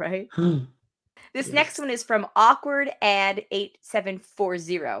 I know, right? This Yes. next one is from Awkward Ad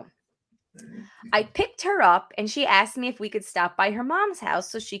 8740. I picked her up and she asked me if we could stop by her mom's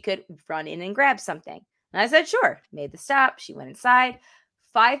house so she could run in and grab something. And I said, sure. Made the stop. She went inside.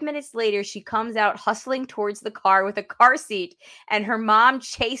 5 minutes later, she comes out hustling towards the car with a car seat and her mom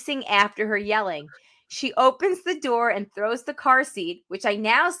chasing after her, yelling. She opens the door and throws the car seat, which I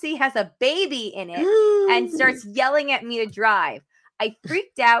now see has a baby in it, and starts yelling at me to drive. I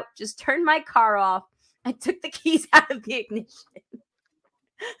freaked out, just turned my car off, and took the keys out of the ignition.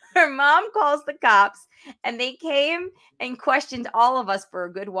 Her mom calls the cops, and they came and questioned all of us for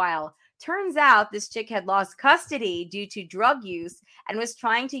a good while. Turns out this chick had lost custody due to drug use and was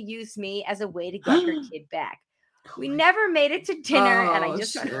trying to use me as a way to get her kid back. We never made it to dinner, and I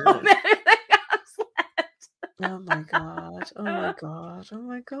just went home after the cops left. Oh my god. Oh my god. Oh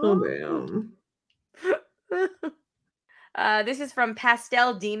my god. Oh, damn. This is from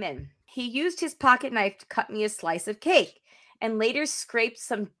Pastel Demon. He used his pocket knife to cut me a slice of cake and later scraped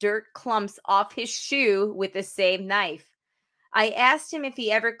some dirt clumps off his shoe with the same knife. I asked him if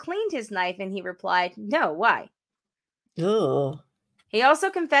he ever cleaned his knife, and he replied, no, why? Ugh. He also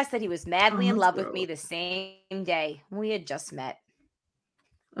confessed that he was madly in that's love with me gross. the same day. We had just met.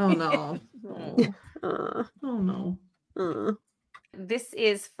 Oh no. Uh, Oh no. uh. This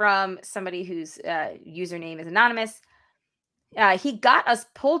is from somebody whose username is anonymous. He got us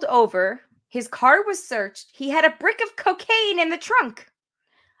pulled over. His car was searched. He had a brick of cocaine in the trunk.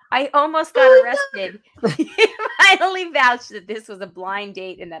 I almost got arrested. He finally vouched that this was a blind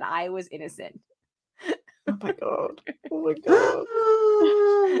date and that I was innocent. Oh my god. Oh my god.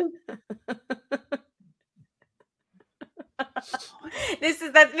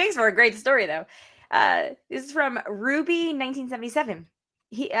 That makes for a great story, though. This is from Ruby 1977.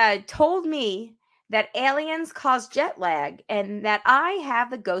 He told me that aliens cause jet lag, and that I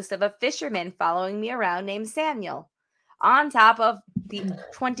have the ghost of a fisherman following me around named Samuel, on top of the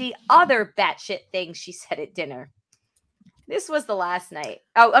 20 other batshit things she said at dinner. This was the last night.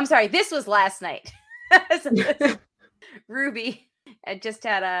 Oh, I'm sorry. This was last night. Ruby had just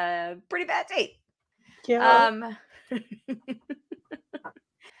had a pretty bad date. Yeah.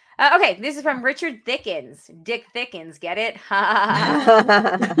 Okay, this is from Richard Thickens. Dick Thickens, get it?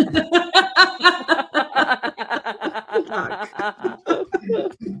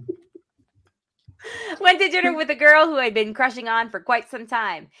 Went to dinner with a girl who I'd been crushing on for quite some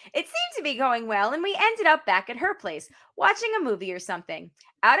time. It seemed to be going well, and we ended up back at her place, watching a movie or something.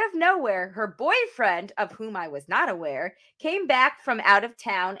 Out of nowhere, her boyfriend, of whom I was not aware, came back from out of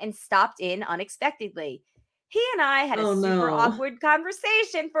town and stopped in unexpectedly. He and I had a super awkward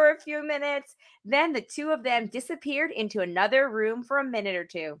conversation for a few minutes. Then the two of them disappeared into another room for a minute or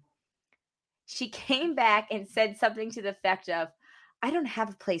two. She came back and said something to the effect of, "I don't have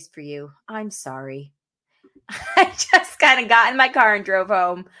a place for you. I'm sorry." I just kind of got in my car and drove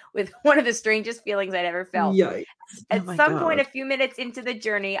home with one of the strangest feelings I'd ever felt. Yikes. At some point, a few minutes into the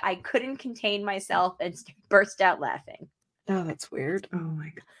journey, I couldn't contain myself and burst out laughing. Oh, that's weird. Oh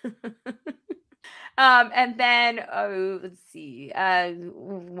my God. And then, let's see,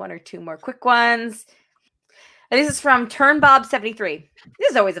 one or two more quick ones. This is from Turnbob73.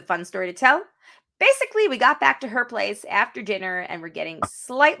 This is always a fun story to tell. Basically, we got back to her place after dinner and were getting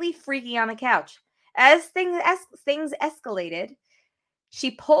slightly freaky on the couch. As things escalated,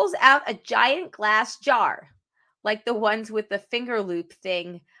 she pulls out a giant glass jar, like the ones with the finger loop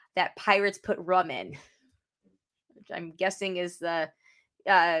thing that pirates put rum in, which I'm guessing is the,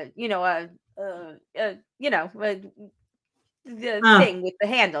 the thing with the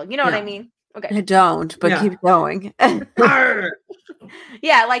handle. You know what I mean? Okay. I don't, but keep going.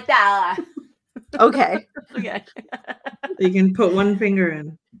 Yeah, like that. Okay. Okay. You can put one finger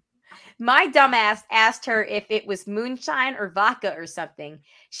in. My dumbass asked her if it was moonshine or vodka or something.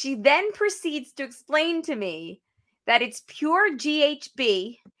 She then proceeds to explain to me that it's pure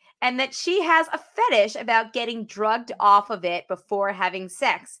GHB and that she has a fetish about getting drugged off of it before having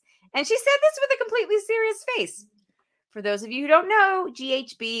sex. And she said this with a completely serious face. For those of you who don't know,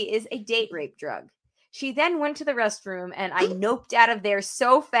 GHB is a date rape drug. She then went to the restroom and I noped out of there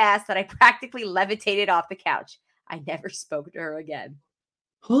so fast that I practically levitated off the couch. I never spoke to her again.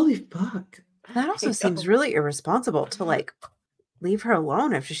 Holy fuck. That also seems really irresponsible to leave her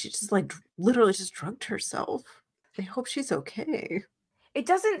alone after she just literally just drugged herself. I hope she's okay. It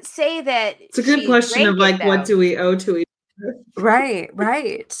doesn't say that. It's a good question of what do we owe to each other? Right.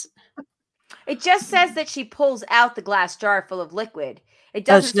 It just says that she pulls out the glass jar full of liquid. It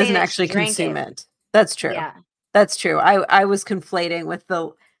doesn't. She doesn't actually consume it. That's true. Yeah. That's true. I was conflating with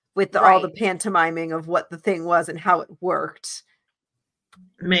all the pantomiming of what the thing was and how it worked.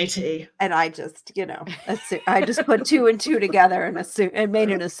 Matey. And I just, I just put two and two together and made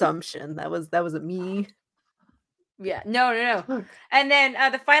an assumption. That was a me. Yeah. No. And then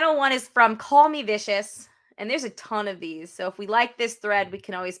the final one is from Call Me Vicious. And there's a ton of these. So if we like this thread, we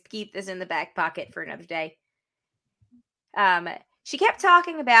can always keep this in the back pocket for another day. She kept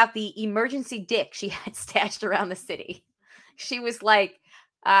talking about the emergency dick she had stashed around the city. She was like,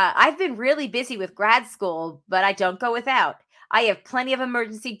 I've been really busy with grad school, but I don't go without. I have plenty of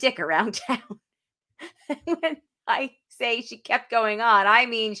emergency dick around town. When I say she kept going on, I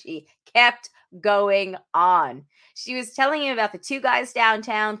mean she kept going on. She was telling him about the 2 guys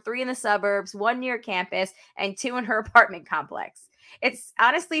downtown, 3 in the suburbs, 1 near campus, and 2 in her apartment complex. It's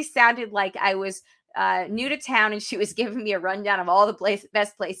honestly sounded like I was new to town and she was giving me a rundown of all the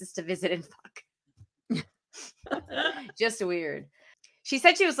best places to visit and fuck. Just weird. She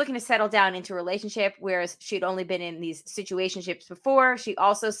said she was looking to settle down into a relationship, whereas she'd only been in these situationships before. She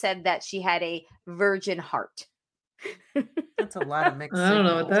also said that she had a virgin heart. That's a lot of mixed I don't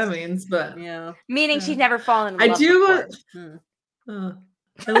know what that means, but yeah. Meaning she'd never fallen in love.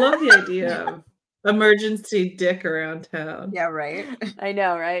 I love the idea of emergency dick around town. Yeah, right. I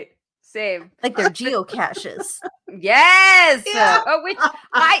know, right? Same. Like they're geocaches. Yes. Yeah. We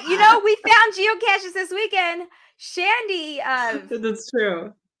found geocaches this weekend. Shandy. That's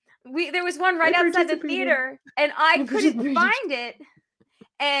true. There was one right outside the theater, and I couldn't find it.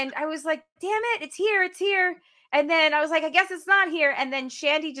 And I was like, "Damn it, it's here!" And then I was like, "I guess it's not here." And then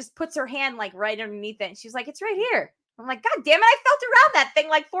Shandy just puts her hand right underneath it, and she's like, "It's right here." I'm like, "God damn it! I felt around that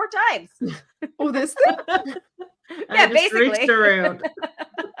thing 4 times." Oh, this thing? Yeah, basically. Reached around.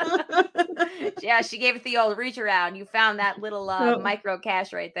 Yeah, she gave it the old reach around. You found that little micro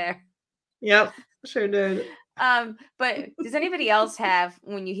cache right there. Yep, sure did. But does anybody else have,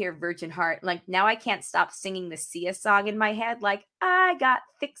 when you hear Virgin Heart, like now I can't stop singing the Sia song in my head, like I got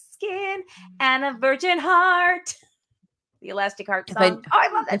thick skin and a virgin heart. The Elastic Heart song.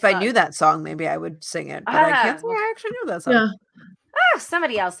 I love that If song. I knew that song, maybe I would sing it, but I can't say I actually knew that song. Yeah.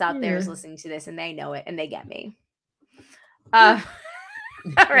 Somebody else out there is listening to this and they know it and they get me. All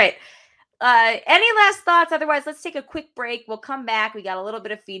right. Any last thoughts? Otherwise, let's take a quick break. We'll come back. We got a little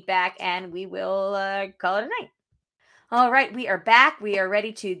bit of feedback and we will call it a night. All right. We are back. We are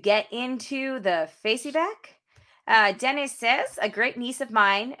ready to get into the Facey Back. Dennis says, a great niece of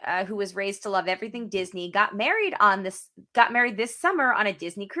mine who was raised to love everything Disney got married this summer on a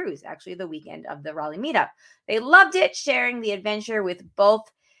Disney cruise, actually the weekend of the Raleigh meetup. They loved it, sharing the adventure with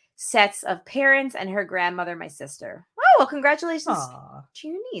both sets of parents and her grandmother, my sister. Oh, well, congratulations to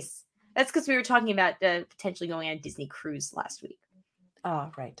your niece. That's because we were talking about potentially going on a Disney cruise last week.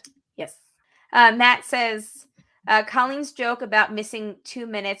 Oh, right. Yes. Matt says, Colleen's joke about missing 2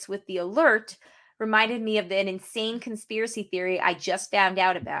 minutes with the alert reminded me of an insane conspiracy theory I just found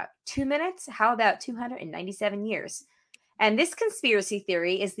out about. 2 minutes? How about 297 years? And this conspiracy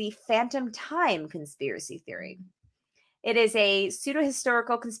theory is the phantom time conspiracy theory. It is a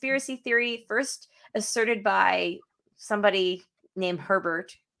pseudo-historical conspiracy theory first asserted by somebody named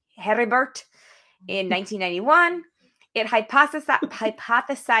Herbert in 1991. It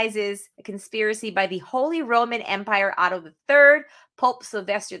hypothesizes a conspiracy by the Holy Roman Empire Otto III, Pope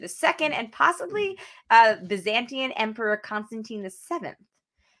Sylvester II, and possibly Byzantine Emperor Constantine VII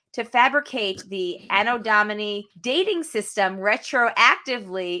to fabricate the Anno Domini dating system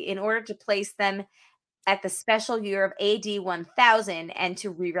retroactively in order to place them at the special year of AD 1000 and to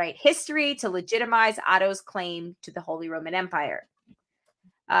rewrite history to legitimize Otto's claim to the Holy Roman Empire.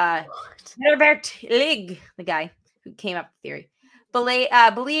 Herbert Lig, the guy who came up with the theory,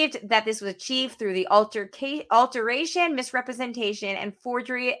 believed that this was achieved through the alteration, misrepresentation, and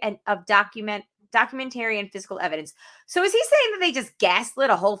forgery of documentary and physical evidence. So is he saying that they just gaslit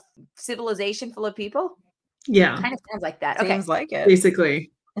a whole civilization full of people? Yeah. Kind of sounds like that. Seems like it.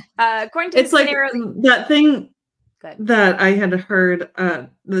 Basically. According to it's the like scenario, that thing that I had heard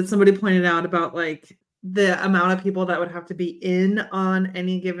that somebody pointed out about like the amount of people that would have to be in on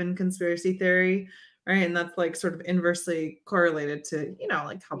any given conspiracy theory, right? And that's like sort of inversely correlated to, you know,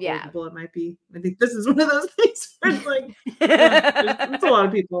 like how believable it might be. I think this is one of those things where it's like, it's a lot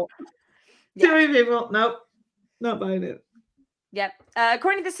of people. Too many people. Nope. Not buying it. Yep.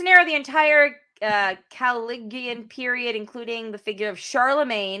 According to the scenario, the entire Caligulaean period, including the figure of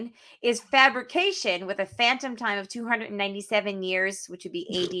Charlemagne, is fabrication with a phantom time of 297 years, which would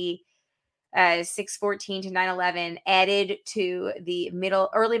be AD 614 to 911, added to the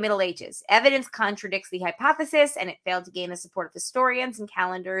early Middle Ages. Evidence contradicts the hypothesis, and it failed to gain the support of historians and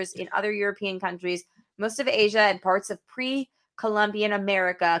calendars in other European countries. Most of Asia and parts of pre-Columbian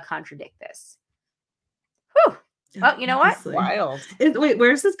America contradict this. Whew. Well, you know what? Wild. Wait,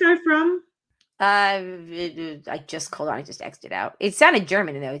 where's this guy from? I just X'd it out. It sounded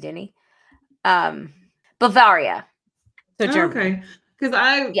German though, didn't he? Bavaria. So Germany. Okay.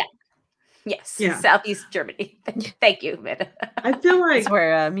 Because Yes. Southeast Germany. Thank you, Mid. I feel like that's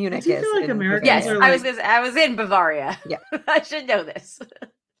where Munich is. I feel like Americans yes, are I was in Bavaria. Yeah. I should know this.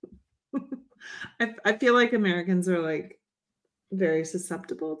 I feel like Americans are like very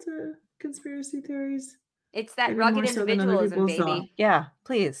susceptible to conspiracy theories. It's that rugged individualism, baby. So. Yeah,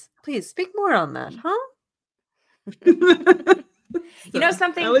 please speak more on that, huh? You know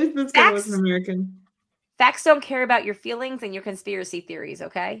something? At least this guy was an American. Facts don't care about your feelings and your conspiracy theories,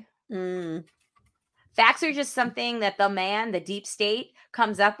 okay? Facts are just something that the deep state,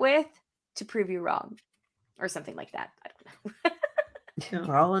 comes up with to prove you wrong. Or something like that. I don't know.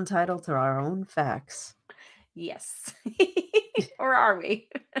 We're all entitled to our own facts. Yes. Or are we?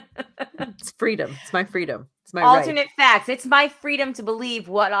 It's freedom. It's my freedom. It's my alternate facts. It's my freedom to believe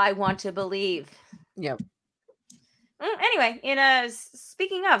what I want to believe. Yep. Anyway,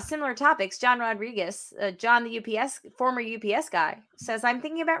 speaking of similar topics, John Rodriguez, John the former UPS guy, says, I'm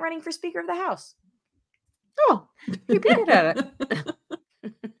thinking about running for Speaker of the House. Oh, you're good at it.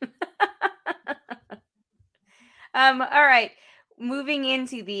 All right. Moving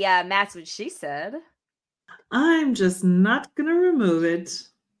into the Matt's What She Said. I'm just not going to remove it.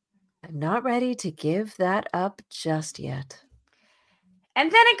 I'm not ready to give that up just yet. And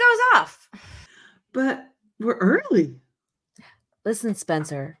then it goes off. But we're early. Listen,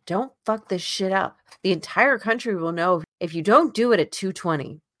 Spencer, don't fuck this shit up. The entire country will know if you don't do it at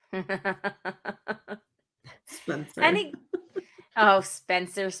 2:20. Spencer.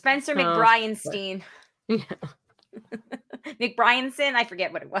 Spencer McBrienstein. Yeah. McBrienson, I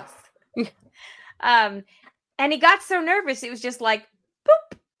forget what it was. And he got so nervous, it was just like,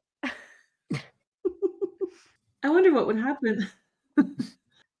 boop. I wonder what would happen.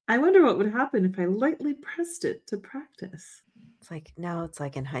 I wonder what would happen if I lightly pressed it to practice. It's like now it's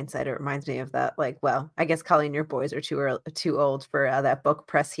like in hindsight, it reminds me of that. Like, well, I guess Colleen, your boys are too old for that book.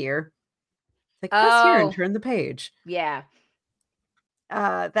 Press here. Like press here and Oh. turn the page. Yeah.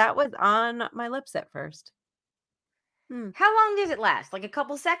 That was on my lips at first. How long does it last? Like a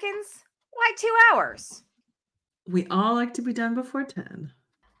couple seconds? Why 2 hours? We all like to be done before 10.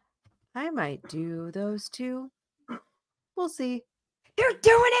 I might do those two. We'll see. They're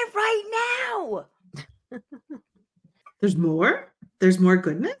doing it right now. There's more? There's more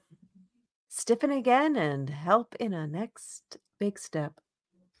goodness? Stiffen again and help in a next big step.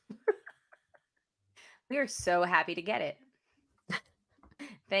 We are so happy to get it.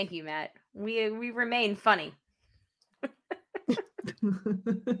 Thank you, Matt. We remain funny.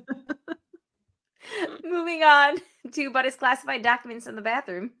 Moving on to But It's Classified Documents in the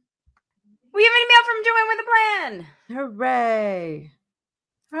Bathroom. We have an email from Joanne with a plan. Hooray!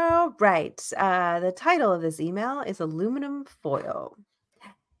 All right. The title of this email is Aluminum Foil.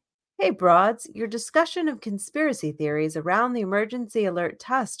 Hey, Broads, your discussion of conspiracy theories around the emergency alert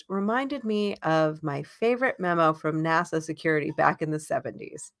test reminded me of my favorite memo from NASA security back in the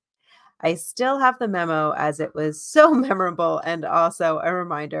 70s. I still have the memo as it was so memorable and also a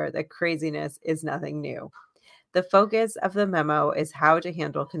reminder that craziness is nothing new. The focus of the memo is how to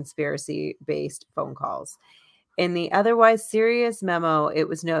handle conspiracy-based phone calls. In the otherwise serious memo, it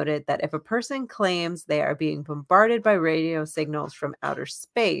was noted that if a person claims they are being bombarded by radio signals from outer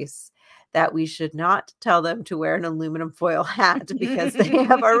space, that we should not tell them to wear an aluminum foil hat because they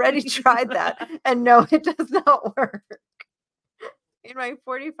have already tried that and no, it does not work. In my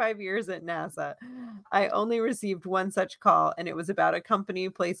 45 years at NASA, I only received one such call, and it was about a company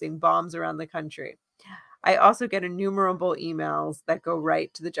placing bombs around the country. I also get innumerable emails that go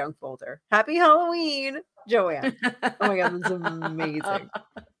right to the junk folder. Happy Halloween, Joanne. Oh my God, that's amazing.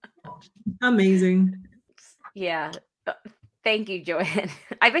 Amazing. Yeah. Thank you, Joanne.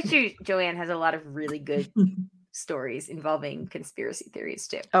 I bet you Joanne has a lot of really good stories involving conspiracy theories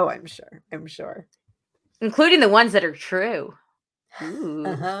too. Oh, I'm sure. I'm sure. Including the ones that are true. Ooh.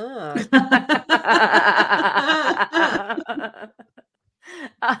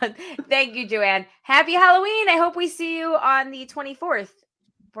 Thank you, Joanne. Happy Halloween. I hope we see you on the 24th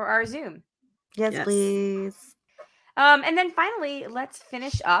for our Zoom. Yes, please. And then finally, let's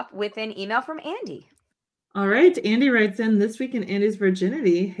finish up with an email from Andy. All right. Andy writes in, this week in Andy's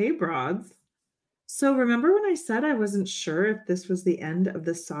virginity. Hey, Broads. So remember when I said I wasn't sure if this was the end of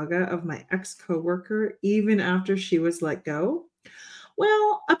the saga of my ex-coworker, even after she was let go?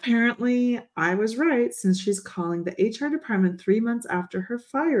 Well, apparently I was right, since she's calling the HR department 3 months after her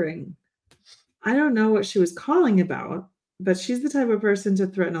firing. I don't know what she was calling about, but she's the type of person to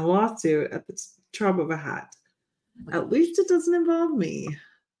threaten a lawsuit at the drop of a hat. At least it doesn't involve me.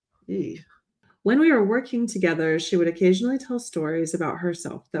 Eey. When we were working together, she would occasionally tell stories about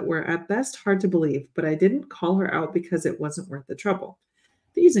herself that were at best hard to believe, but I didn't call her out because it wasn't worth the trouble.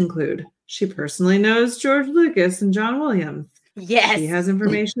 These include, she personally knows George Lucas and John Williams. Yes. She has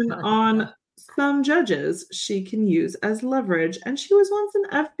information on some judges she can use as leverage, and she was once an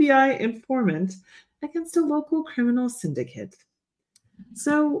FBI informant against a local criminal syndicate.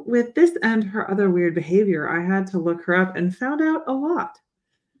 So with this and her other weird behavior, I had to look her up and found out a lot.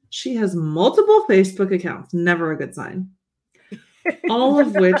 She has multiple Facebook accounts, never a good sign, all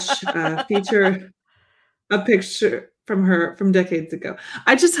of which feature a picture from her from decades ago.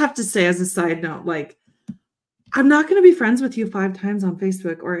 I just have to say, as a side note, like, I'm not going to be friends with you 5 times on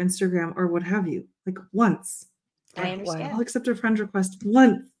Facebook or Instagram or what have you. Like once. I understand. I'll accept a friend request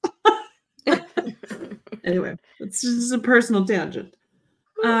once. Anyway, it's just a personal tangent.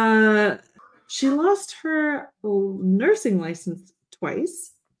 She lost her nursing license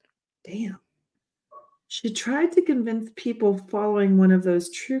twice. Damn. She tried to convince people following one of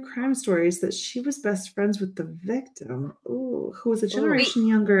those true crime stories that she was best friends with the victim, who was a generation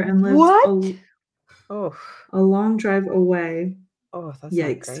younger and lived a long drive away. Oh, that's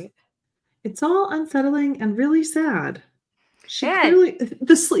Yikes. not great. It's all unsettling and really sad. She clearly,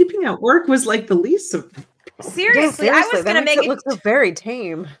 the sleeping at work was like the least of them. Seriously, I was going to make it look so very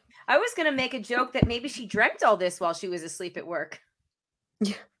tame. I was going to make a joke that maybe she dreamt all this while she was asleep at work.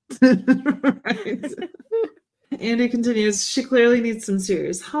 Yeah. Right. Andy continues, she clearly needs some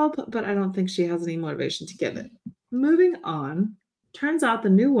serious help, but I don't think she has any motivation to get it. Moving on, turns out the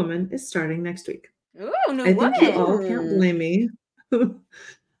new woman is starting next week. Ooh, new I woman. think you all can't blame me.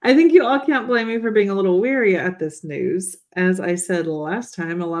 I think you all can't blame me for being a little weary at this news. As I said last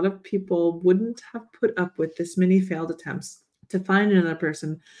time, a lot of people wouldn't have put up with this many failed attempts to find another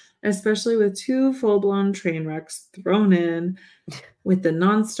person, especially with 2 full-blown train wrecks thrown in with the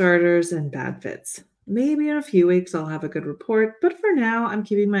non-starters and bad fits. Maybe in a few weeks I'll have a good report, but for now I'm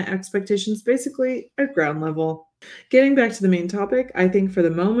keeping my expectations basically at ground level. Getting back to the main topic, I think for the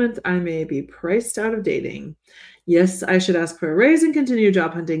moment I may be priced out of dating. Yes, I should ask for a raise and continue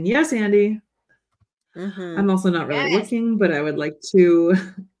job hunting. Yes, Andy. I'm also not really looking, but I would like to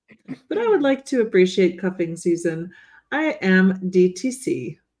appreciate cuffing season. I am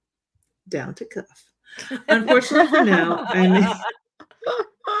DTC, down to cuff. Unfortunately for now,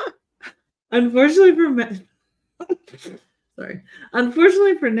 Unfortunately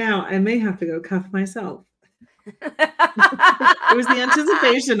for now, I may have to go cuff myself. It was the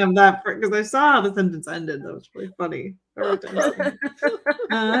anticipation of that because I saw how the sentence ended. That was really funny.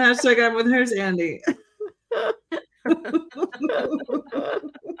 Hashtag I'm with hers, Andy.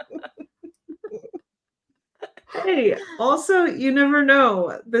 Hey, also, you never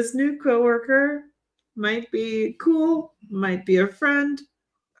know. This new coworker might be cool, might be a friend.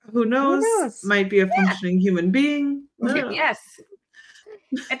 Who knows? Might be a functioning human being. Yes.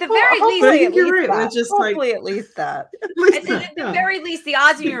 At the very least, I think you're right. Just hopefully, at least that. At the very least, the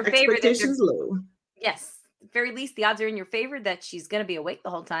odds are in your favor. Expectations low. Yes. At the very least, the odds are in your favor that she's going to be awake the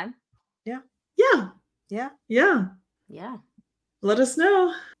whole time. Yeah. Yeah. Yeah. Yeah. Yeah. Let us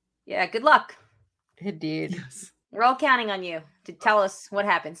know. Yeah. Good luck. Indeed. Yes. We're all counting on you to tell us what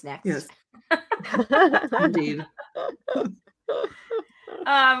happens next. Yes. Indeed.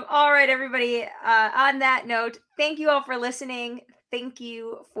 All right, everybody. On that note, thank you all for listening. Thank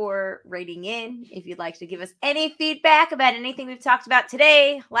you for writing in. If you'd like to give us any feedback about anything we've talked about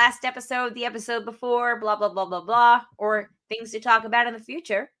today, last episode, the episode before, blah, blah, blah, blah, blah, or things to talk about in the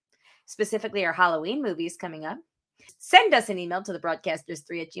future, specifically our Halloween movies coming up, send us an email to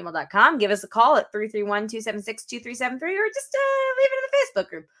thebroadcasters3@gmail.com. Give us a call at 331-276-2373, or just leave it in the Facebook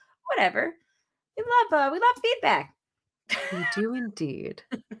group. Whatever. We love feedback. We do indeed.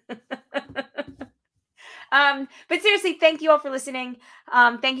 But seriously, thank you all for listening.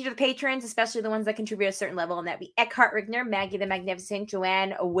 Thank you to the patrons, especially the ones that contribute a certain level, and that be Eckhart Rigner, Maggie the Magnificent,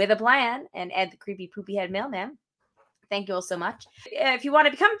 Joanne with a Plan, and Ed the Creepy Poopy Head Mailman. Thank you all so much. If you want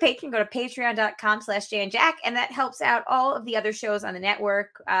to become a patron, go to patreon.com/JayandJack, and that helps out all of the other shows on the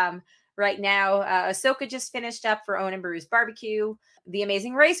network. Right now, Ahsoka just finished up for Owen and Bruce Barbecue. The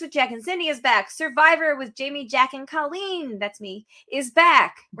Amazing Race with Jack and Cindy is back. Survivor with Jamie, Jack, and Colleen, that's me, is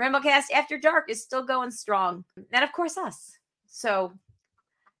back. Ramblecast After Dark is still going strong. And of course, us. So,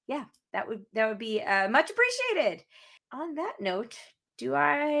 yeah, that would be much appreciated. On that note, do we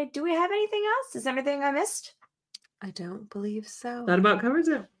have anything else? Is there anything I missed? I don't believe so. That about covers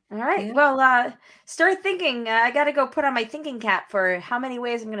it. All right. Yeah. Well, start thinking. I got to go put on my thinking cap for how many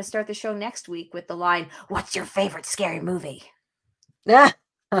ways I'm going to start the show next week with the line, "What's your favorite scary movie?" Yeah.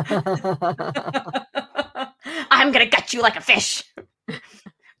 I'm going to gut you like a fish.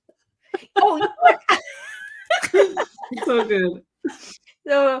 Oh, so good.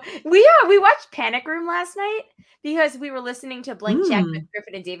 So we watched Panic Room last night because we were listening to Blank Check with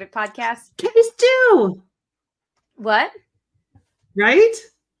Griffin and David podcast. Case 2. What? Right?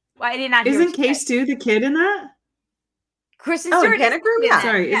 Well, I did not hear. Isn't Case 2 the kid in that? Kristen Stewart. Panic Room? Yeah.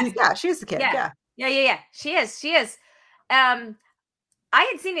 Sorry. Yeah, she's the kid. Yeah. She is. I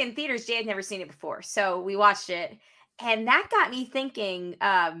had seen it in theaters. Jay had never seen it before. So we watched it. And that got me thinking,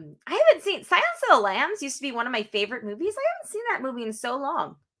 I haven't seen Silence of the Lambs used to be one of my favorite movies. I haven't seen that movie in so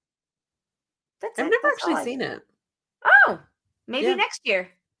long. I've never actually seen it. Oh, maybe next year.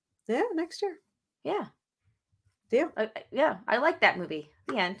 Yeah, next year. Yeah. Yeah. Yeah, I like that movie.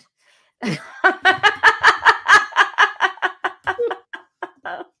 The end.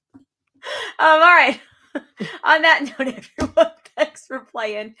 All right. On that note, everyone, thanks for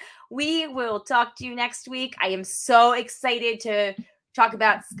playing. We will talk to you next week. I am so excited to talk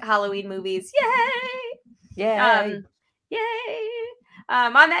about Halloween movies. Yay! Yay! Yay!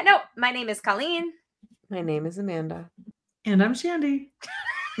 On that note, my name is Colleen. My name is Amanda. And I'm Shandy.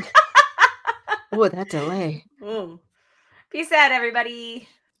 Oh, that delay. Peace out, everybody.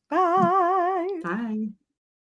 Bye. Bye.